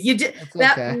 sweetie. You did It's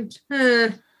that.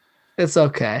 okay. It's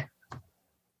okay.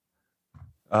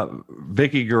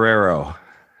 Vicky Guerrero.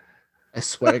 I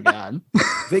swear to God.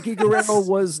 Vicky Guerrero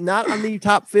was not on the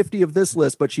top 50 of this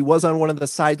list, but she was on one of the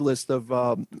side lists of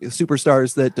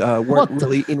superstars that weren't What the-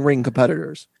 really in-ring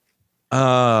competitors.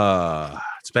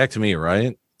 It's back to me,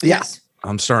 right? Yes.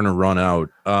 I'm starting to run out.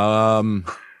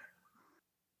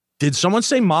 Did someone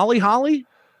say Molly Holly?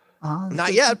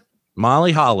 Not yet.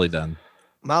 Molly Holly, then.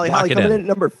 Molly Lock Holly it coming in. in at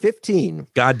number 15.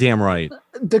 Goddamn right.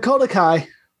 Dakota Kai.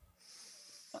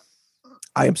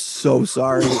 I am so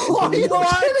sorry. Are you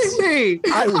kidding me?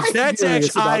 I was That's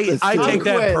furious about actually, this, I too. take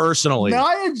that Quit. personally.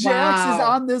 Nia Jax Wow. is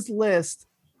on this list,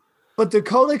 but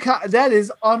Dakota Kai, that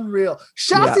is unreal.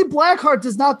 Shotzi Blackheart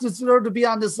does not deserve to be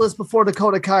on this list before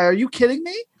Dakota Kai. Are you kidding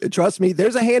me? Trust me,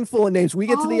 there's a handful of names. We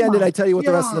get to the Oh end and my I tell you what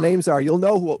the rest of the God. names are. You'll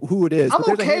know who it is. I'm but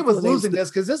there's a okay handful with of names losing that- this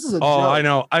because this is a Oh,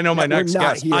 joke. I know my that we're next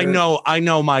not guess. here. I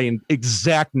know my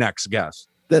exact next guess.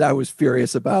 that I was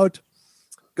furious about.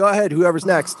 Go ahead, whoever's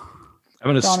next. I'm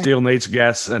going to Donnie. steal Nate's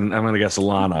guess, and I'm going to guess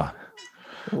Lana.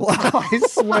 I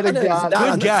swear to Lana is God. not on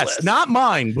Good this guess. list. Not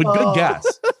mine, but good Oh.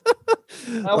 guess.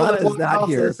 Lana is not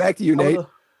here. Back to you, Nate.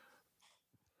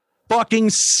 Fucking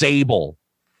Sable.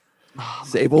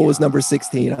 Sable was number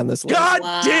 16 on this list. God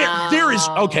Wow. damn. There is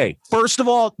okay. First of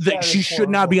all, That she is should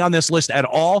not be on this list at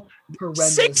all.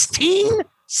 Horrendous. 16?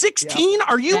 16?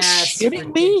 Are you That's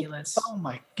shitting me? ridiculous. Oh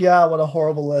my God, what a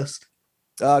horrible list.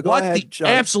 Go What ahead, the Sean.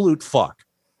 absolute fuck?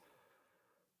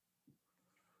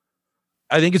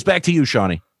 I think it's back to you,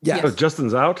 Shawnee. Yeah. Oh,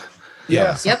 Justin's out?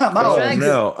 Yes. Yep. I'm out. Oh, Thanks.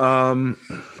 no.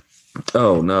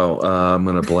 I'm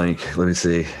going to blank. Let me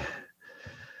see.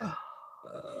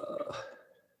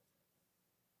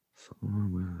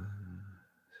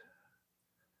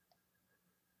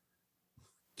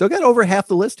 Still got over half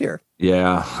the list here.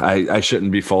 Yeah, I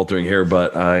shouldn't be faltering here,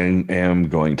 but I am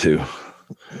going to.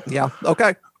 Yeah.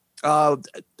 Okay.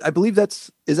 I believe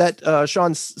is that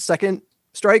Sean's second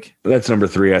Strike? That's number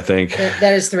 3, I think.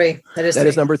 That is 3. That is That 3.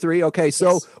 is number 3. Okay,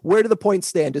 so Yes. where do the points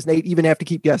stand? Does Nate even have to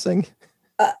keep guessing?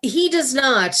 He does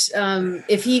not.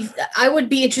 I would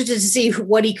be interested to see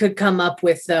what he could come up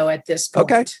with, though, at this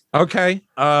point. Okay.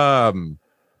 Okay.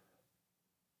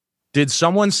 Did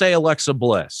someone say Alexa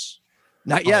Bliss?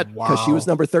 Not yet, because she was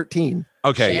number 13.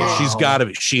 Okay, Wow. she's got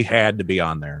to. She had to be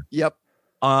on there. Yep.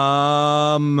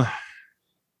 I'm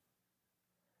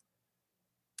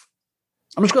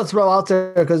just going to throw out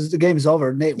there because the game's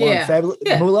over. Nate won. Yeah. Fabulous.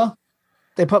 Yeah. Moolah?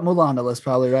 They put Moolah on the list,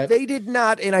 probably, right? They did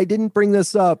not, and I didn't bring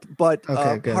this up, but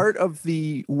Okay, good. part of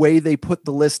the way they put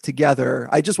the list together,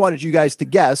 I just wanted you guys to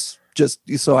guess, just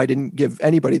so I didn't give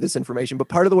anybody this information. But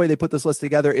part of the way they put this list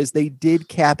together is they did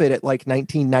cap it at like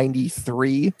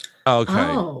 1993. Okay.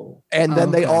 Oh. And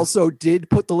then they Okay. also did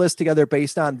put the list together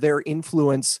based on their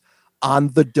influence on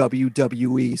the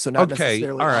WWE. So not Okay,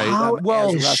 necessarily all right. them How as well,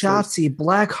 is wrestlers. Shotzi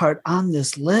Blackheart on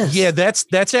this list? Yeah, that's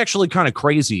actually kind of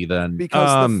crazy then.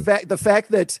 Because the fact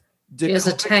that She has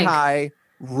a Dakota tank. Kai,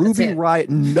 Ruby it.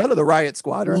 Riot, none of the Riot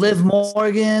Squad are on Liv this list.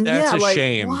 Morgan. That's yeah, a like,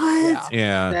 shame. What?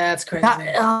 yeah. That's crazy.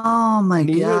 Oh my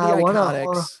Neither of god! the What a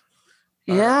Iconics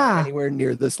are yeah. anywhere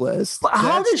near this list. But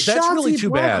how That's- does that's Shotzi really too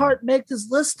bad. Blackheart make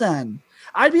this list then?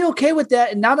 I'd be okay with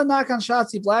that, and not a knock on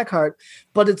Shotzi Blackheart,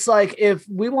 but it's like if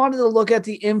we wanted to look at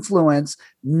the influence,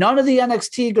 none of the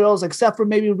NXT girls, except for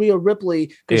maybe Rhea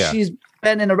Ripley, because Yeah. she's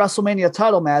been in a WrestleMania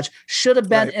title match, should have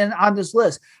been Right. in on this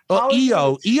list. Well, How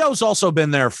is EO's also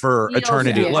been there for EO's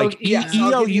eternity. yeah. Like Yeah, I'll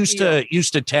EO give you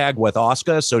used to tag with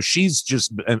Asuka, so she's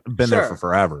just been there Sure. for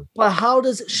forever. But how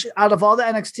does out of all the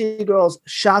NXT girls,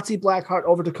 Shotzi Blackheart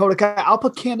over Dakota Kai? I'll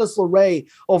put Candice LeRae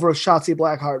over Shotzi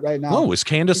Blackheart right now. Oh, is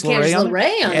Candice LeRae Candice on it?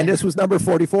 LeRae on And it. this was number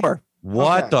 44.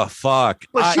 What Okay. the fuck?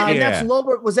 But and yeah. that's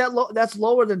lower. Was that low? That's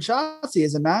lower than Shotzi,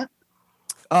 is it not?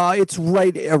 It's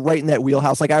right in that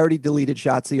wheelhouse. Like I already deleted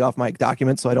Shotzi off my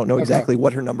document, so I don't know Okay. exactly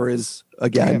what her number is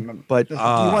again. But do you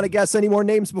want to guess any more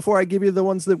names before I give you the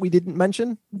ones that we didn't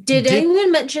mention? Did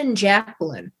anyone mention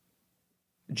Jacqueline?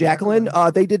 Jacqueline,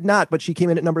 they did not, but she came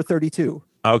in at number 32.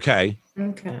 Okay.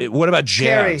 Okay. What about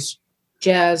Carrie. Jazz?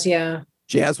 Jazz, yeah.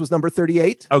 Jazz was number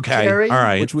 38, Okay. Carrie, All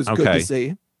right. which was okay. good to see.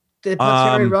 Did they put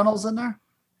Terry Um, Reynolds in there?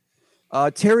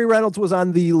 Terry Reynolds was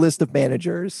on the list of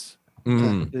managers.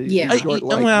 Mm. The Yeah. short, light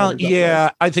Well, runners-up yeah,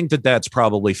 list. I think that's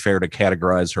probably fair to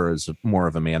categorize her as more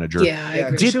of a manager. Yeah, I Yeah,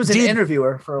 agree. 'cause she was an did-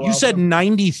 interviewer for a while. You said too.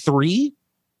 93?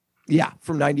 Yeah,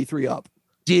 from 93 up.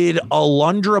 Did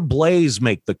Alundra Blaze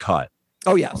make the cut?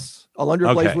 Oh, yes.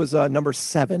 Alundra Blaze Okay. was number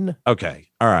 7. Okay.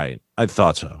 All right. I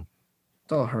thought so.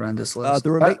 Oh, horrendous list.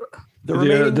 The remaining Yeah,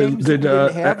 names did- we did,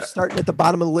 didn't have, starting at the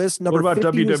bottom of the list. Number What about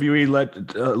 50 was WWE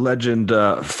legend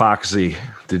Foxy?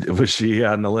 Was she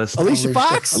on the list? Alicia Alicia.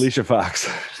 Fox? Alicia Fox.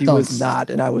 She Don't- was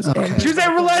not, and I was Okay. angry. She was there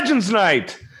for Legends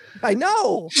Night. I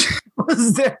know.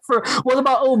 was there for what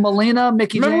about Melina,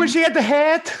 Mickey? Remember when James? she had the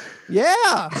hat?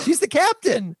 Yeah, she's the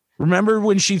captain. Remember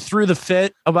when she threw the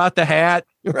fit about the hat?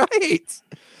 Right.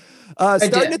 Starting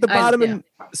did. at the bottom and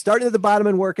starting at the bottom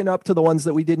and working up to the ones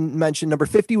that we didn't mention. Number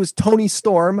 50 was Tony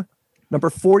Storm. Number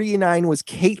 49 was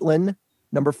Caitlyn.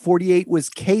 Number 48 was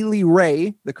Kaylee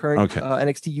Ray, the current Okay.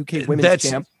 NXT UK Women's That's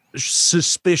Champ.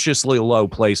 suspiciously low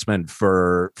placement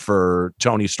for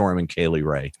Tony Storm and Kaylee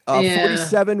Ray. Yeah.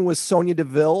 47 was Sonya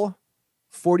Deville.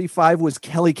 45 was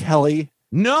Kelly Kelly.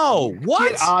 No,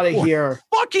 what? Get out of here!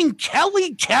 Fucking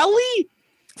Kelly Kelly?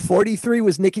 43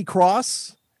 was Nikki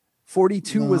Cross.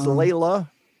 42 was No. Layla.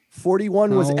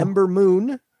 41 was No. Ember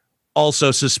Moon.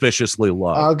 Also suspiciously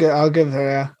low. I'll give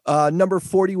her. Yeah. Number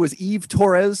 40 was Eve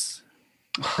Torres.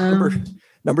 Um,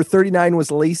 Number 39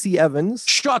 was Lacey Evans.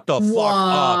 Shut the fuck up.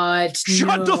 what?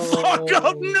 Shut the fuck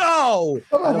up. No.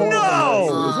 What a I don't know if No.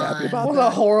 Lacey was happy about What a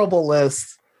that. horrible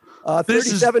list. This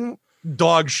is 37,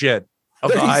 Dog shit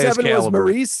of the highest 37 was caliber.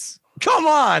 Maurice. Come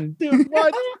on, dude.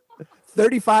 What?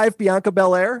 35, Bianca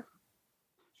Belair.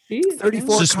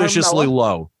 34, Suspiciously Carmella.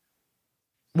 low.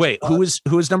 Wait, who is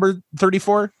number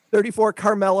 34? 34,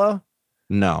 Carmella.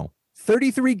 No.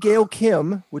 33, Gail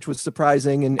Kim, which was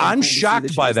surprising. And I'm cool to see shocked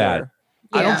she by was that. there.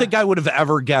 I don't Yeah. think I would have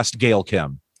ever guessed Gail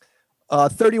Kim.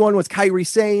 31 was Kairi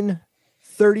Sane.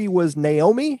 30 was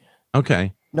Naomi.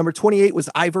 Okay. Number 28 was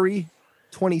Ivory.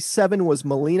 27 was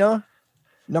Melina.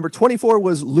 Number 24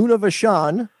 was Luna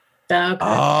Vachon. Okay.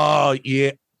 Oh,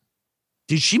 yeah.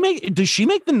 Did she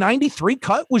make the 93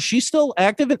 cut? Was she still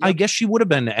active? I guess she would have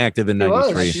been active in She was.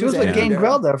 93. She was Yeah. with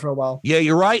Gangrel there for a while. Yeah,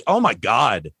 you're right. Oh my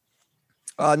God.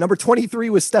 Number 23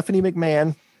 was Stephanie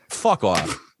McMahon. Fuck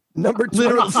off. Number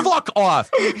Literally, 20, fuck off.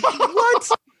 What?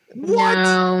 What?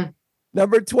 No.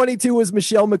 number 22 was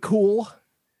Michelle McCool.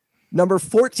 Number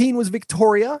 14 was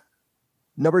Victoria.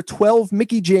 Number 12,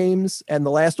 Mickey James. And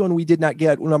the last one we did not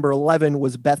get, number 11,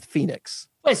 was Beth Phoenix.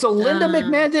 Wait, so Linda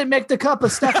McMahon didn't make the cut,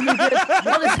 but Stephanie did?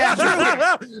 What is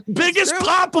happening? Biggest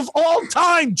pop of all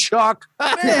time, Chuck.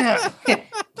 Man.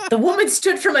 The woman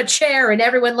stood from a chair and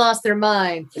everyone lost their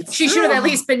mind. She should have at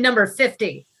least been number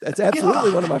 50. That's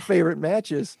absolutely one of my favorite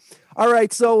matches. All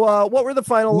right, so what were the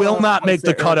final? Will not make points the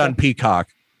there, cut Erica? on Peacock,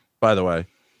 by the way.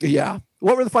 Yeah.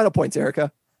 What were the final points,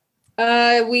 Erica?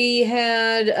 We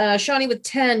had Shawnee with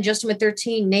 10, Justin with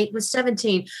 13, Nate with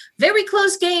 17. Very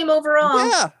close game overall.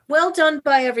 Yeah. Well done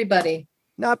by everybody.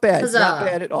 Not bad. Huzzah. Not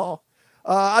bad at all.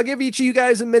 I'll give each of you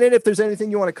guys a minute if there's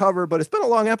anything you want to cover, but it's been a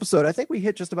long episode. I think we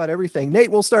hit just about everything. Nate,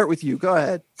 we'll start with you. Go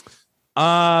ahead.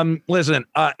 Listen,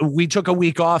 we took a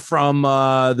week off from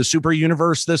the Super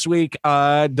Universe this week.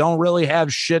 Don't really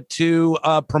have shit to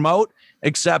promote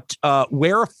except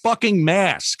wear a fucking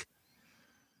mask.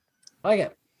 Like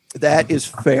it. That is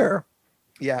fair.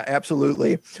 Yeah,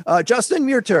 absolutely. Justin,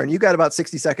 your turn. You got about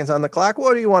 60 seconds on the clock.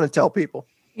 What do you want to tell people?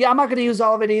 Yeah, I'm not going to use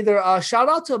all of it either. Shout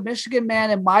out to a Michigan man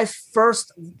and my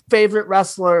first favorite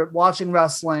wrestler watching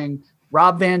wrestling,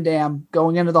 Rob Van Dam,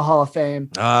 going into the Hall of Fame.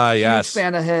 Yes. Huge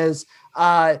fan of his.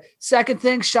 Second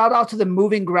thing, shout out to the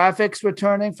moving graphics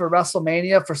returning for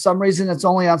WrestleMania. For some reason, it's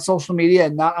only on social media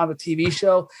and not on a TV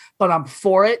show, but I'm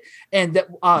for it. And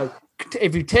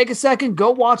if you take a second, go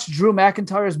watch Drew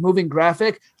McIntyre's moving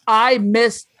graphic. I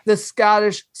miss the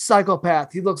Scottish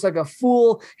psychopath. He looks like a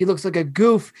fool. He looks like a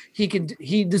goof.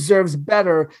 He deserves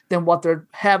better than what they're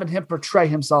having him portray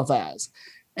himself as.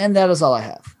 And that is all I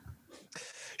have.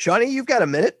 Shawnee, you've got a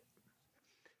minute.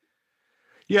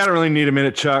 Yeah, I don't really need a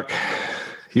minute, Chuck.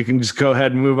 You can just go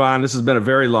ahead and move on. This has been a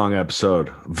very long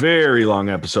episode. Very long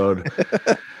episode.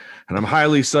 And I'm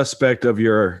highly suspect of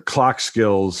your clock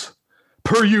skills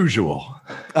per usual.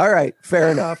 All right. Fair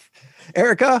enough.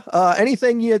 Erica,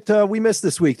 anything we missed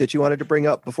this week that you wanted to bring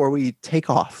up before we take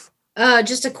off?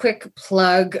 Just a quick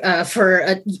plug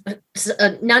for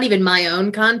not even my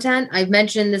own content. I've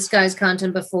mentioned this guy's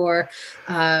content before.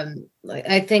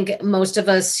 I think most of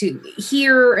us who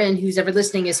hear and who's ever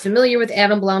listening is familiar with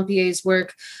Adam Blampier's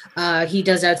work. He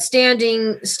does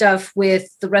outstanding stuff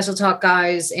with the Wrestle Talk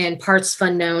guys and Parts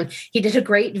Fun Known. He did a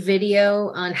great video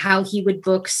on how he would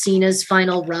book Cena's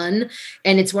final run.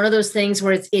 And it's one of those things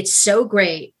where it's so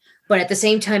great, but at the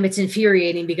same time, it's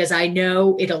infuriating because I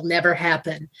know it'll never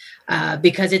happen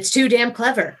because it's too damn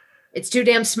clever. It's too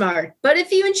damn smart. But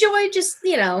if you enjoy just,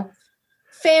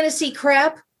 fantasy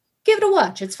crap, give it a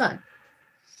watch. It's fun.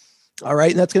 All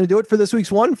right. And that's going to do it for this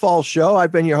week's One Fall Show.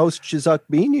 I've been your host, Chizuk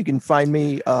Bean. You can find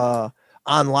me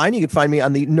online. You can find me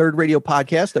on the Nerd Radio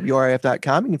Podcast,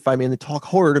 WRIF.com. You can find me on the Talk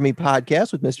Horror to Me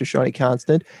podcast with Mr. Shawnee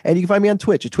Constant. And you can find me on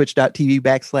Twitch at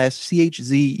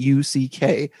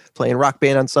twitch.tv/CHZUCK, playing Rock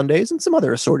Band on Sundays and some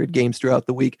other assorted games throughout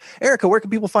the week. Erica, where can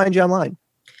people find you online?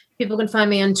 People can find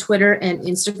me on Twitter and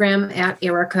Instagram at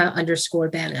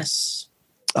Erica_Banis.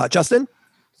 Justin?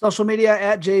 Social media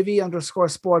at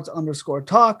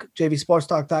JV_sports_talk,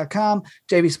 JVSportsTalk.com,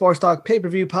 JV Sports Talk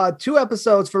pay-per-view pod, 2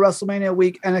 episodes for WrestleMania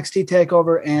week, NXT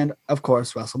TakeOver, and of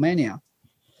course, WrestleMania.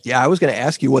 Yeah, I was going to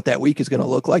ask you what that week is going to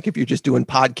look like if you're just doing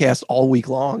podcasts all week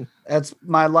long. That's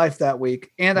my life that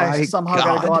week. And I somehow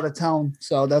got to go out of town.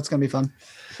 So that's going to be fun.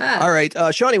 All right.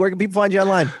 Shawnee, where can people find you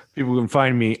online? People can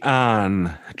find me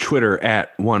on Twitter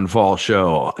at One Fall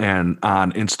Show and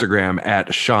on Instagram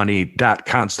at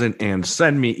Shawnee.constant and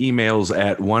send me emails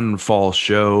at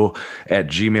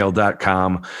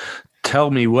onefallshow@gmail.com. Tell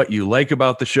me what you like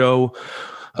about the show,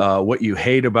 what you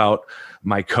hate about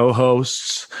my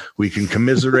co-hosts. We can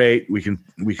commiserate, we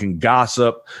can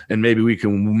gossip, and maybe we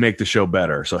can make the show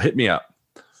better. So hit me up.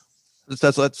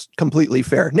 That's completely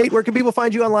fair. Nate, where can people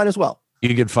find you online as well?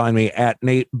 You can find me at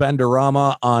Nate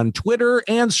Benderama on Twitter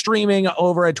and streaming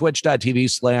over at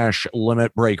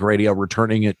twitch.tv/Limit Break Radio,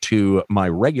 returning it to my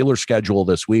regular schedule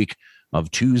this week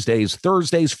of Tuesdays,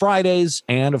 Thursdays, Fridays,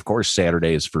 and of course,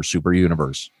 Saturdays for Super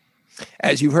Universe.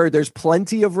 As you've heard, there's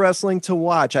plenty of wrestling to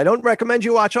watch. I don't recommend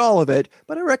you watch all of it,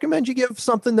 but I recommend you give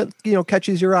something that,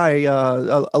 catches your eye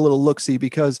a little look-see,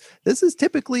 because this is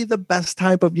typically the best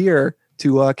time of year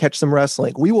to catch some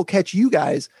wrestling. We will catch you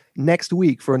guys next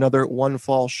week for another One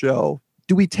Fall Show.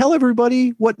 Do we tell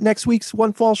everybody what next week's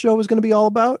One Fall Show is going to be all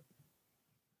about?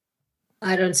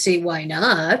 I don't see why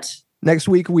not. Next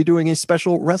week, we're doing a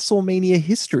special WrestleMania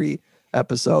history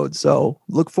episode. So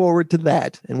look forward to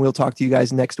that, and we'll talk to you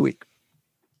guys next week.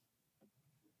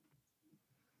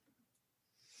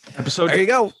 There you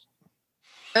go.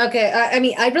 Okay, I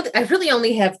really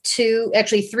only have 2,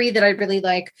 actually 3 that I really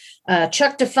like.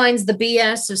 Chuck defines the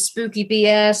BS of spooky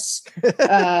BS.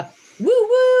 Woo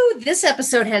woo! this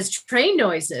episode has train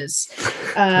noises.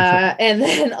 And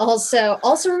then also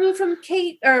removed from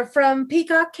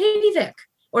Peacock, Katie Vick.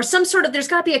 Or some sort of, there's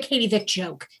got to be a Katie Vick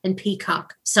joke in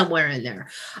Peacock somewhere in there.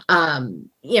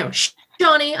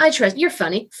 Shawnee, I trust you're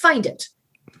funny. Find it.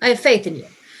 I have faith in you.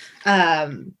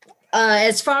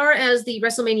 As far as the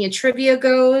WrestleMania trivia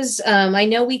goes, I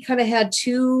know we kind of had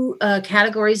two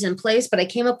categories in place, but I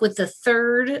came up with the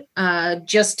third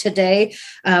just today.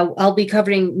 I'll be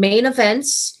covering main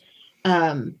events,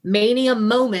 Mania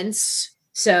moments.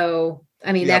 So,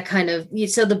 I mean, that kind of,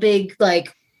 so the big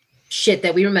like shit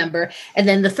that we remember. And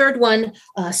then the third one,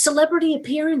 celebrity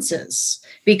appearances,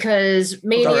 because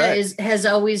Mania has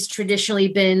always traditionally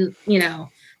been,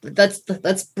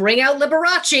 let's bring out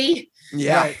Liberace.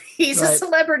 Yeah, he's a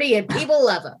celebrity and people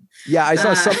love him. Yeah, I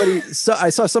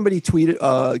saw somebody tweet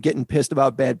getting pissed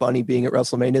about Bad Bunny being at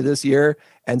WrestleMania this year,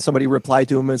 and somebody replied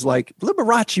to him as like,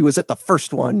 Liberace was at the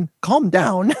first one. Calm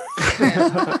down.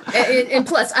 and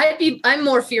plus, I'm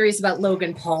more furious about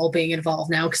Logan Paul being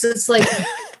involved now, because it's like,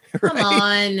 come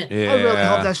on. Yeah. I really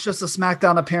hope that's just a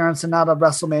SmackDown appearance and not a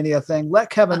WrestleMania thing. Let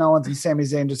Kevin Owens and Sami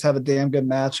Zayn just have a damn good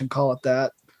match and call it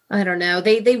that. I don't know.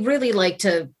 They really like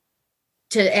to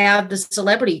add the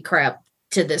celebrity crap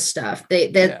to this stuff.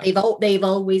 They've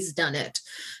always done it.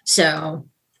 So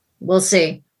we'll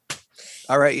see.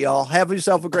 All right, y'all. Have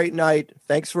yourself a great night.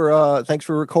 Thanks for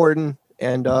recording,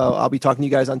 and I'll be talking to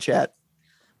you guys on chat.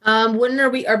 When are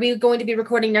we going to be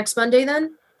recording next Monday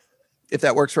then? If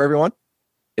that works for everyone.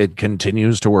 It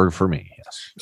continues to work for me. Yes.